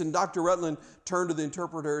face. And Dr. Rutland turned to the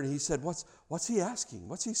interpreter and he said, what's he asking?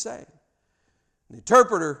 What's he saying? And the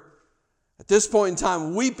interpreter, at this point in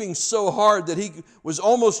time, weeping so hard that he was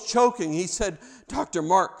almost choking, he said, Dr.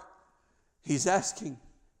 Mark, he's asking,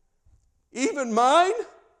 even mine?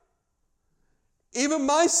 Even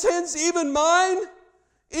my sins? Even mine?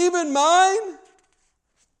 Even mine?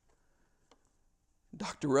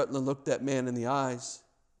 Dr. Rutland looked that man in the eyes.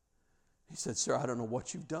 He said, sir, I don't know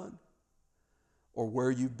what you've done, or where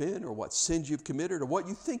you've been, or what sins you've committed, or what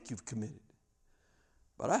you think you've committed.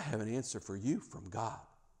 But I have an answer for you from God.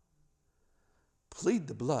 Plead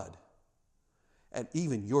the blood, and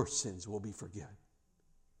even your sins will be forgiven.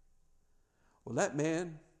 Well, that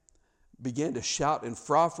man began to shout in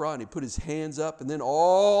Frafra, and he put his hands up, and then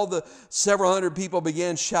all the several hundred people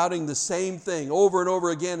began shouting the same thing over and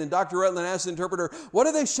over again. And Dr. Rutland asked the interpreter, what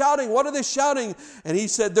are they shouting? What are they shouting? And he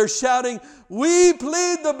said, they're shouting, we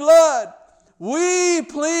plead the blood. We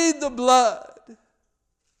plead the blood.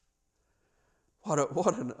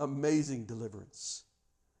 What an amazing deliverance.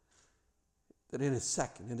 That in a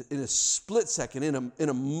second, in a split second, in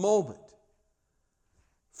a moment,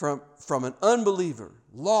 from an unbeliever,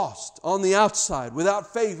 lost on the outside,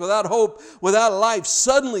 without faith, without hope, without life,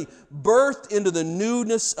 suddenly birthed into the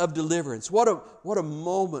newness of deliverance. What a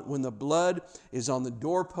moment when the blood is on the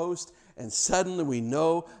doorpost and suddenly we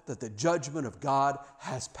know that the judgment of God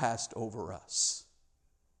has passed over us.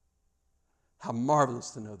 How marvelous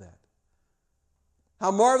to know that. How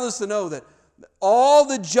marvelous to know that all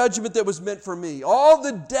the judgment that was meant for me, all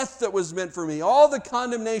the death that was meant for me, all the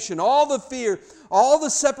condemnation, all the fear, all the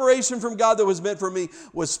separation from God that was meant for me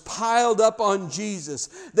was piled up on Jesus.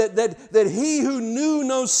 That He who knew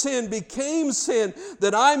no sin became sin,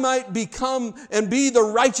 that I might become and be the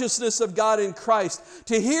righteousness of God in Christ.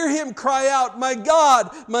 To hear Him cry out, my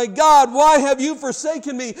God, why have you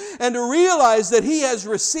forsaken me? And to realize that He has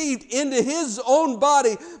received into His own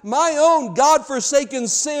body my own God-forsaken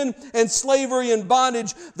sin and slavery and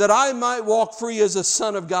bondage, that I might walk free as a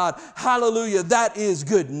son of God. Hallelujah. That is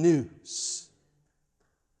good news.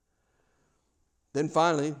 Then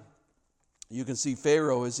finally, You can see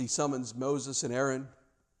Pharaoh as he summons Moses and Aaron.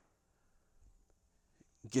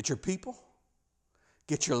 Get your people,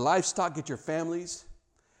 get your livestock, get your families,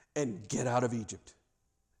 and get out of Egypt.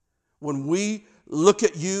 When we look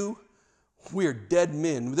at you, we're dead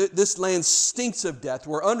men. This land stinks of death.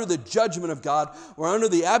 We're under the judgment of God. We're under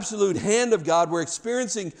the absolute hand of God. We're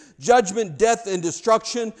experiencing judgment, death, and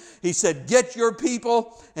destruction. He said, get your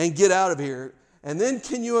people and get out of here. And then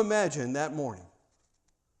can you imagine that morning?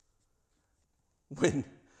 When,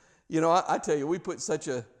 I tell you, we put such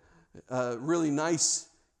a really nice,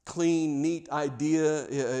 clean, neat idea,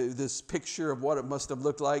 this picture of what it must have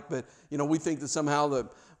looked like. But, we think that somehow that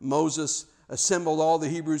Moses assembled all the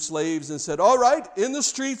Hebrew slaves and said, all right, in the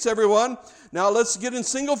streets, everyone. Now let's get in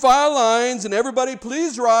single file lines, and everybody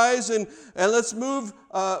please rise, and let's move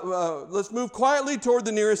quietly toward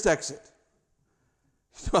the nearest exit.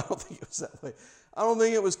 I don't think it was that way. I don't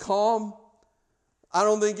think it was calm. I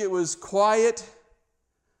don't think it was quiet.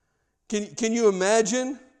 Can you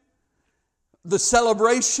imagine the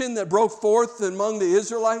celebration that broke forth among the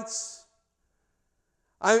Israelites?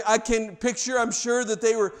 I can picture, I'm sure, that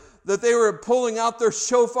they were pulling out their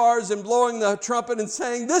shofars and blowing the trumpet and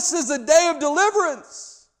saying, this is a day of deliverance.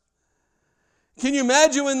 Can you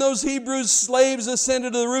imagine when those Hebrew slaves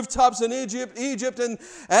ascended to the rooftops in Egypt, and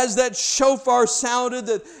as that shofar sounded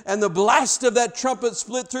and the blast of that trumpet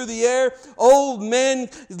split through the air, old men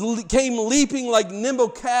came leaping like nimble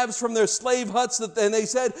calves from their slave huts, and they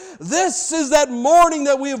said, this is that morning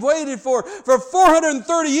that we have waited for. For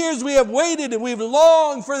 430 years we have waited, and we've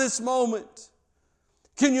longed for this moment.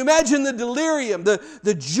 Can you imagine the delirium,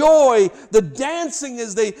 the joy, the dancing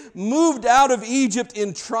as they moved out of Egypt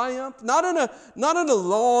in triumph? Not in a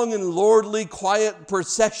long and lordly, quiet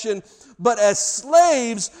procession, but as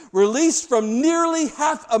slaves released from nearly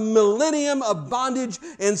half a millennium of bondage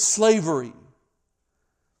and slavery.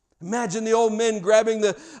 Imagine the old men grabbing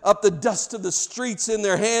up the dust of the streets in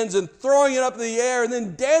their hands and throwing it up in the air and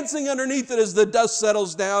then dancing underneath it as the dust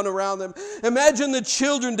settles down around them. Imagine the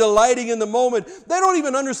children delighting in the moment. They don't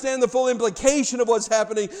even understand the full implication of what's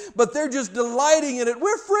happening, but they're just delighting in it.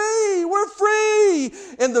 We're free! We're free!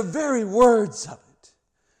 And the very words of it.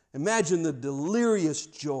 Imagine the delirious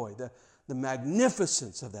joy, the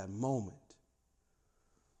magnificence of that moment.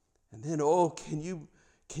 And then,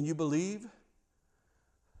 can you believe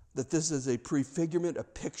that this is a prefigurement, a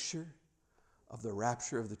picture of the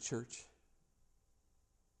rapture of the church?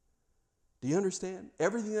 Do you understand?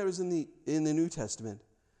 Everything that was in the New Testament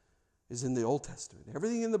is in the Old Testament.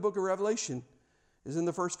 Everything in the book of Revelation is in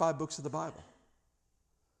the first 5 books of the Bible.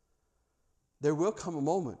 There will come a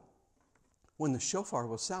moment when the shofar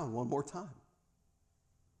will sound one more time.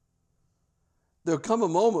 There will come a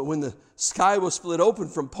moment when the sky will split open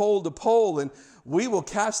from pole to pole, and we will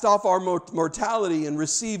cast off our mortality and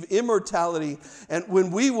receive immortality, and when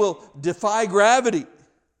we will defy gravity.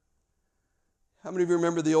 How many of you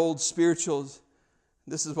remember the old spirituals?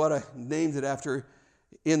 This is what I named it after.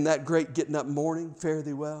 In that great getting up morning, fare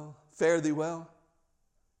thee well, fare thee well.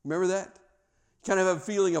 Remember that? You kind of have a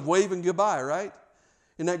feeling of waving goodbye, right?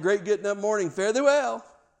 In that great getting up morning, fare thee well,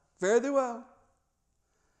 fare thee well.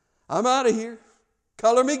 I'm out of here.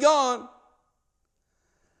 Color me gone.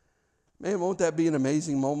 Man, won't that be an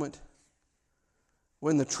amazing moment?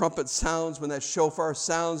 When the trumpet sounds, when that shofar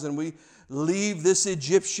sounds, and we leave this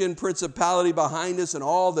Egyptian principality behind us and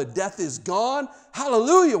all the death is gone.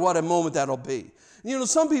 Hallelujah, what a moment that'll be.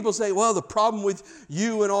 Some people say, well, the problem with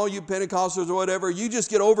you and all you Pentecostals or whatever, you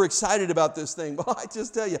just get overexcited about this thing. Well, I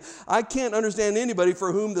just tell you, I can't understand anybody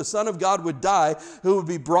for whom the Son of God would die, who would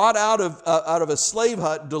be brought out of a slave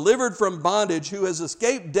hut, delivered from bondage, who has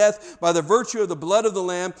escaped death by the virtue of the blood of the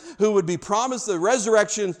Lamb, who would be promised the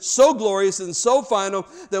resurrection so glorious and so final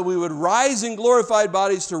that we would rise in glorified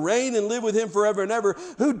bodies to reign and live with Him forever and ever.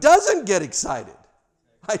 Who doesn't get excited?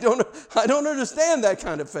 I don't understand that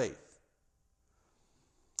kind of faith.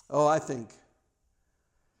 Oh, I think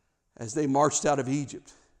as they marched out of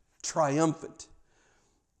Egypt, triumphant,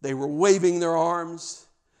 they were waving their arms,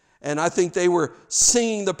 and I think they were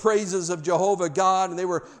singing the praises of Jehovah God, and they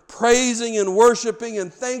were praising and worshiping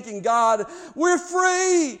and thanking God. We're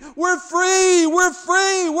free! We're free! We're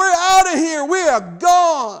free! We're out of here! We are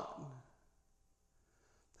gone!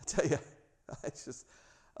 I tell you,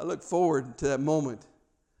 I look forward to that moment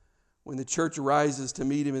when the church rises to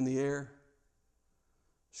meet Him in the air.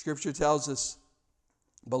 Scripture tells us,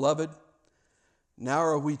 beloved, now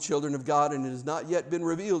are we children of God, and it has not yet been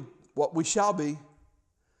revealed what we shall be.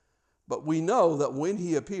 But we know that when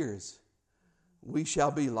He appears, we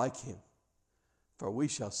shall be like Him, for we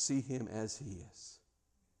shall see Him as He is.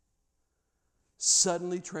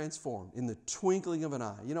 suddenly transformed in the twinkling of an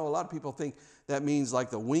eye. You know, a lot of people think that means like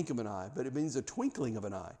the wink of an eye, but it means the twinkling of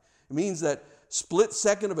an eye. It means that split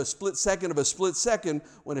second of a split second of a split second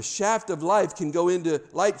when a shaft of light can go into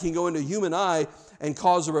a human eye and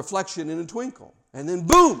cause a reflection in a twinkle. And then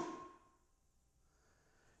boom!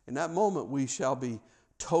 In that moment, we shall be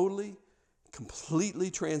totally, completely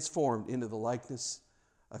transformed into the likeness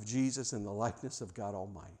of Jesus and the likeness of God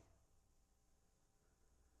Almighty.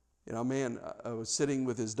 You know, man, I was sitting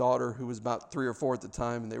with his daughter, who was about 3 or 4 at the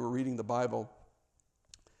time, and they were reading the Bible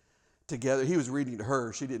together. He was reading to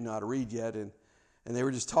her. She didn't know how to read yet, and they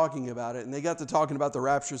were just talking about it. And they got to talking about the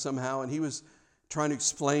rapture somehow, and he was trying to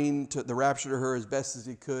explain the rapture to her as best as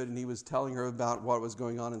he could, and he was telling her about what was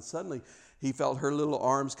going on. And suddenly, he felt her little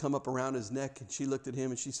arms come up around his neck, and she looked at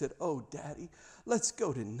him, and she said, "Oh, Daddy, let's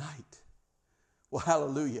go tonight." Well,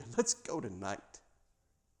 hallelujah. Let's go tonight.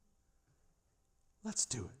 Let's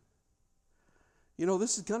do it. You know,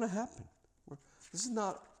 this is going to happen. We're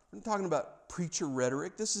not talking about preacher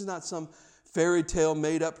rhetoric. This is not some fairy tale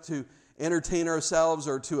made up to entertain ourselves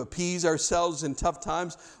or to appease ourselves in tough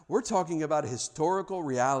times. We're talking about a historical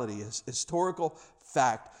reality, a historical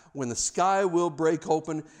fact, when the sky will break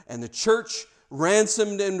open and the church,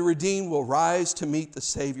 ransomed and redeemed, will rise to meet the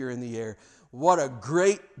Savior in the air. What a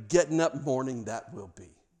great getting up morning that will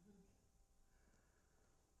be.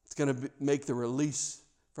 It's going to make the release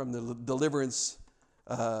from the deliverance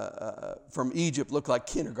from Egypt look like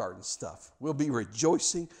kindergarten stuff. We'll be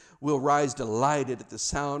rejoicing. We'll rise delighted at the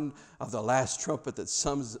sound of the last trumpet that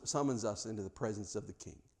summons us into the presence of the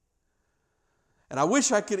King. And I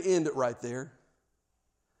wish I could end it right there.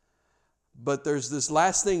 But there's this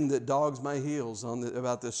last thing that dogs my heels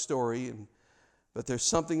about this story. But there's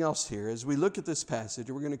something else here. As we look at this passage,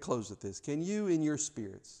 and we're going to close with this. Can you, in your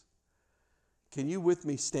spirits, can you with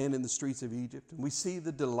me stand in the streets of Egypt? And we see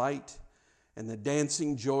the delight and the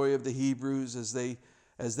dancing joy of the Hebrews as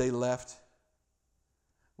they left.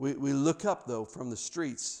 We look up, though, from the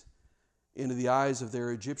streets into the eyes of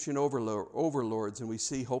their Egyptian overlords, and we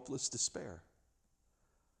see hopeless despair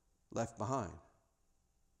left behind.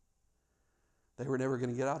 They were never going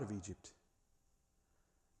to get out of Egypt.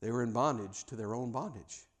 They were in bondage to their own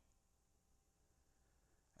bondage.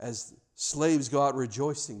 As slaves go out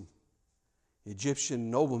rejoicing, Egyptian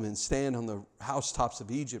noblemen stand on the housetops of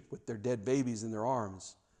Egypt with their dead babies in their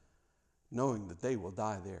arms, knowing that they will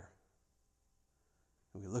die there.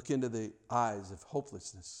 And we look into the eyes of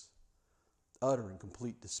hopelessness, utter and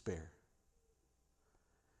complete despair.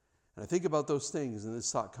 And I think about those things, and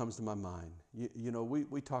this thought comes to my mind. You know,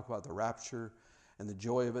 we talk about the rapture and the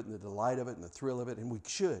joy of it and the delight of it and the thrill of it, and we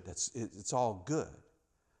should. It's all good.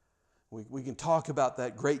 We can talk about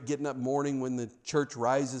that great getting up morning when the church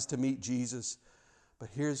rises to meet Jesus. But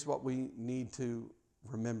here's what we need to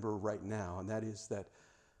remember right now, and that is that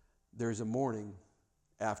there's a morning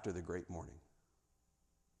after the great morning.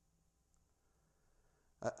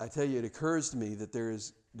 I tell you, it occurs to me that there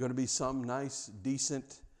is going to be some nice,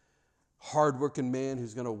 decent, hardworking man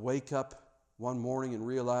who's going to wake up one morning and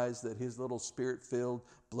realize that his little spirit-filled,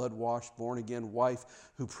 blood-washed, born-again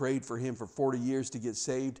wife who prayed for him for 40 years to get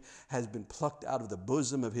saved has been plucked out of the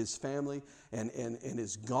bosom of his family and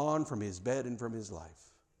is gone from his bed and from his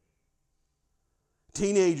life.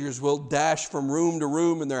 Teenagers will dash from room to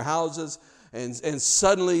room in their houses, and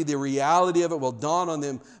suddenly the reality of it will dawn on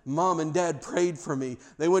them. Mom and Dad prayed for me.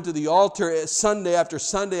 They went to the altar Sunday after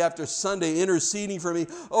Sunday after Sunday interceding for me.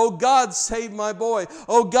 Oh, God, save my boy.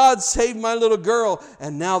 Oh, God, save my little girl.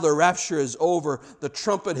 And now the rapture is over. The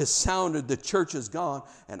trumpet has sounded. The church is gone.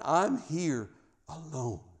 And I'm here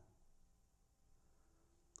alone.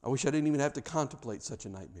 I wish I didn't even have to contemplate such a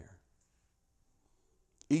nightmare.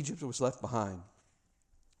 Egypt was left behind,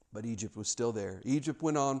 but Egypt was still there. Egypt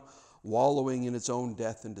went on wallowing in its own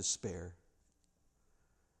death and despair.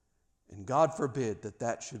 And God forbid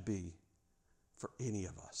that should be for any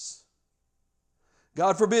of us.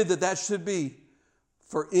 God forbid that should be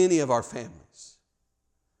for any of our families.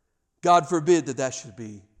 God forbid that should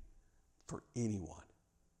be for anyone.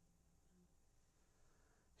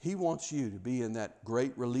 He wants you to be in that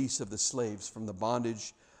great release of the slaves from the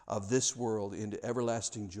bondage of this world into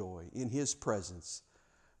everlasting joy. In His presence,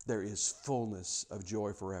 there is fullness of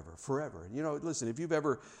joy forever. Forever. You know, listen, if you've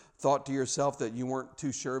ever thought to yourself that you weren't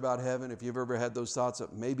too sure about heaven, if you've ever had those thoughts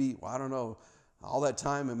that maybe, I don't know, all that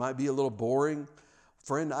time it might be a little boring,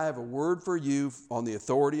 friend, I have a word for you on the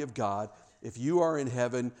authority of God. If you are in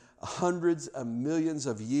heaven hundreds of millions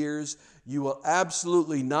of years, you will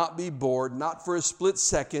absolutely not be bored, not for a split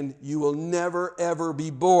second. You will never, ever be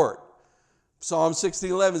bored. Psalm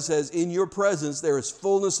 16:11 says, in your presence there is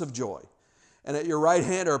fullness of joy. And at your right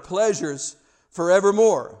hand are pleasures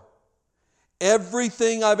forevermore.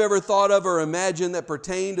 Everything I've ever thought of or imagined that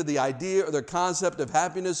pertained to the idea or the concept of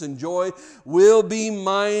happiness and joy will be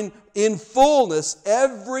mine in fullness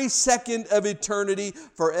every second of eternity,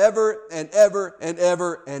 forever and ever and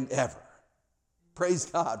ever and ever. Praise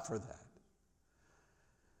God for that.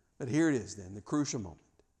 But here it is then, the crucial moment.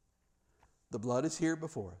 The blood is here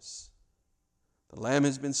before us. The Lamb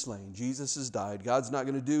has been slain. Jesus has died. God's not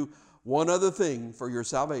going to do one other thing for your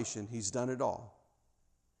salvation. He's done it all.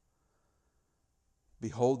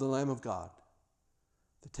 Behold the Lamb of God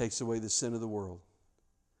that takes away the sin of the world.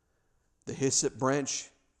 The hyssop branch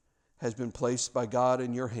has been placed by God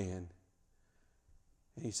in your hand.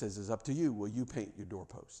 And He says, it's up to you. Will you paint your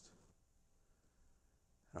doorpost?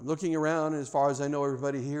 I'm looking around, and as far as I know,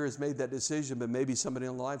 everybody here has made that decision, but maybe somebody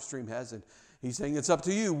on the live stream hasn't. He's saying, it's up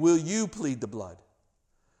to you. Will you plead the blood?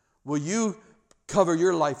 Will you cover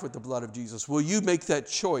your life with the blood of Jesus? Will you make that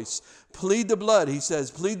choice? Plead the blood. He says,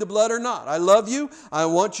 plead the blood or not. I love you. I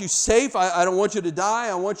want you safe. I don't want you to die.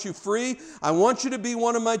 I want you free. I want you to be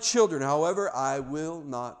one of my children. However, I will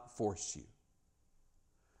not force you.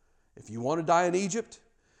 If you want to die in Egypt,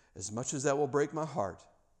 as much as that will break my heart,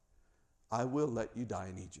 I will let you die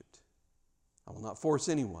in Egypt. I will not force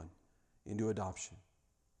anyone into adoption.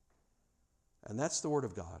 And that's the Word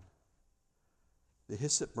of God. The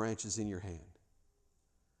hyssop branch is in your hand.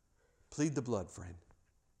 Plead the blood, friend.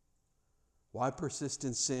 Why persist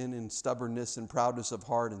in sin and stubbornness and proudness of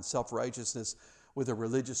heart and self-righteousness with a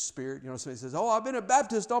religious spirit? You know, somebody says, I've been a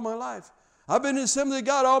Baptist all my life. I've been in Assembly of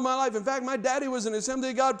God all my life. In fact, my daddy was an Assembly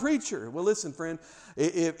of God preacher. Well, listen, friend,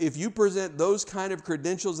 if you present those kind of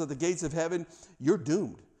credentials at the gates of heaven, you're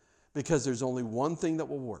doomed, because there's only one thing that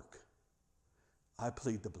will work. I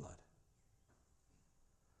plead the blood.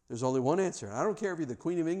 There's only one answer. And I don't care if you're the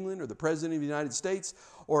Queen of England or the President of the United States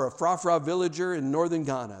or a Fra villager in northern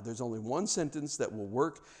Ghana. There's only one sentence that will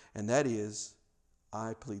work, and that is,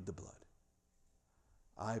 I plead the blood.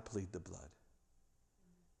 I plead the blood.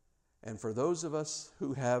 And for those of us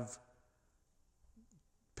who have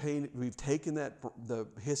we've taken the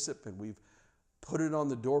hyssop and we've put it on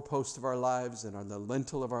the doorpost of our lives and on the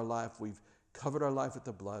lintel of our life, we've covered our life with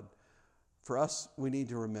the blood. For us, we need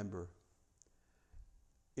to remember,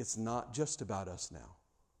 it's not just about us now.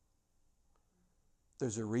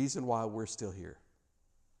 There's a reason why we're still here.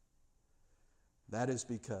 That is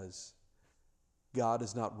because God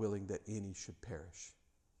is not willing that any should perish.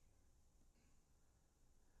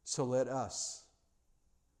 So let us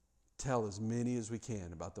tell as many as we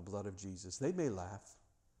can about the blood of Jesus. They may laugh.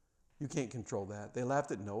 You can't control that. They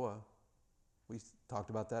laughed at Noah. We talked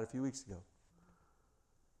about that a few weeks ago.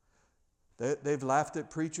 They've laughed at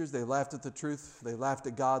preachers. They laughed at the truth. They laughed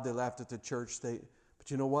at God. They laughed at the church. But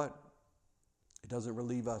you know what? It doesn't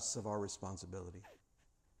relieve us of our responsibility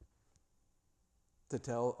to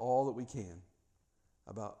tell all that we can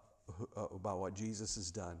about what Jesus has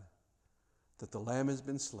done. That the Lamb has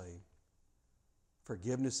been slain.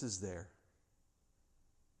 Forgiveness is there.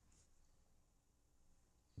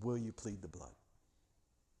 Will you plead the blood?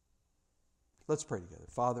 Let's pray together.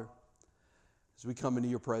 Father, as we come into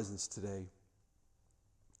your presence today,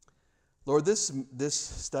 Lord, this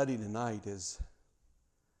study tonight is,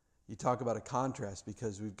 you talk about a contrast,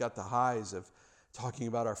 because we've got the highs of talking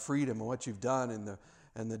about our freedom and what you've done,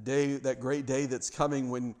 and the day, that great day that's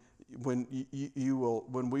coming when you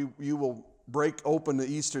will break open the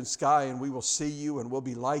eastern sky and we will see you and we'll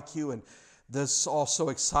be like you, and this is all so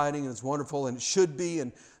exciting and it's wonderful, and it should be.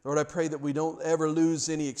 And Lord, I pray that we don't ever lose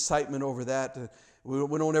any excitement over that.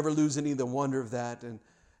 We don't ever lose any of the wonder of that. And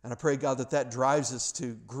I pray, God, that drives us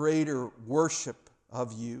to greater worship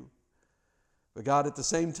of you. But God, at the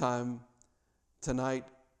same time, tonight,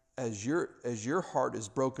 as your heart is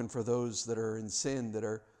broken for those that are in sin, that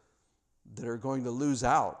are going to lose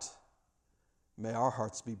out, may our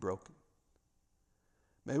hearts be broken.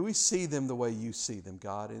 May we see them the way you see them,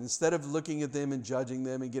 God. And instead of looking at them and judging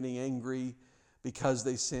them and getting angry because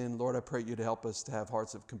they sin, Lord, I pray you to help us to have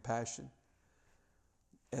hearts of compassion.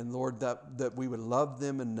 And Lord, that we would love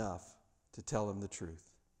them enough to tell them the truth.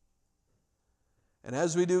 And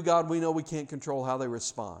as we do, God, we know we can't control how they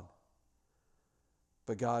respond.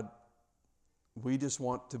 But God, we just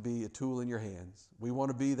want to be a tool in your hands. We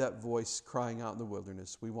want to be that voice crying out in the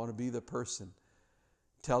wilderness. We want to be the person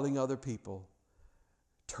telling other people,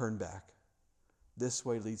 turn back. This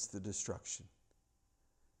way leads to destruction.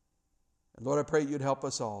 And Lord, I pray you'd help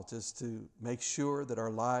us all just to make sure that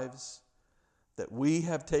our lives, that we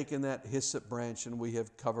have taken that hyssop branch and we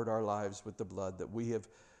have covered our lives with the blood, that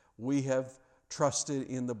we have trusted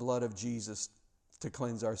in the blood of Jesus to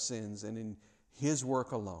cleanse our sins and in his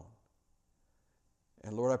work alone.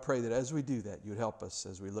 And Lord, I pray that as we do that, you'd help us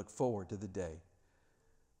as we look forward to the day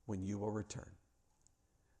when you will return.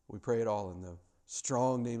 We pray it all in the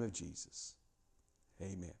strong name of Jesus.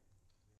 Amen.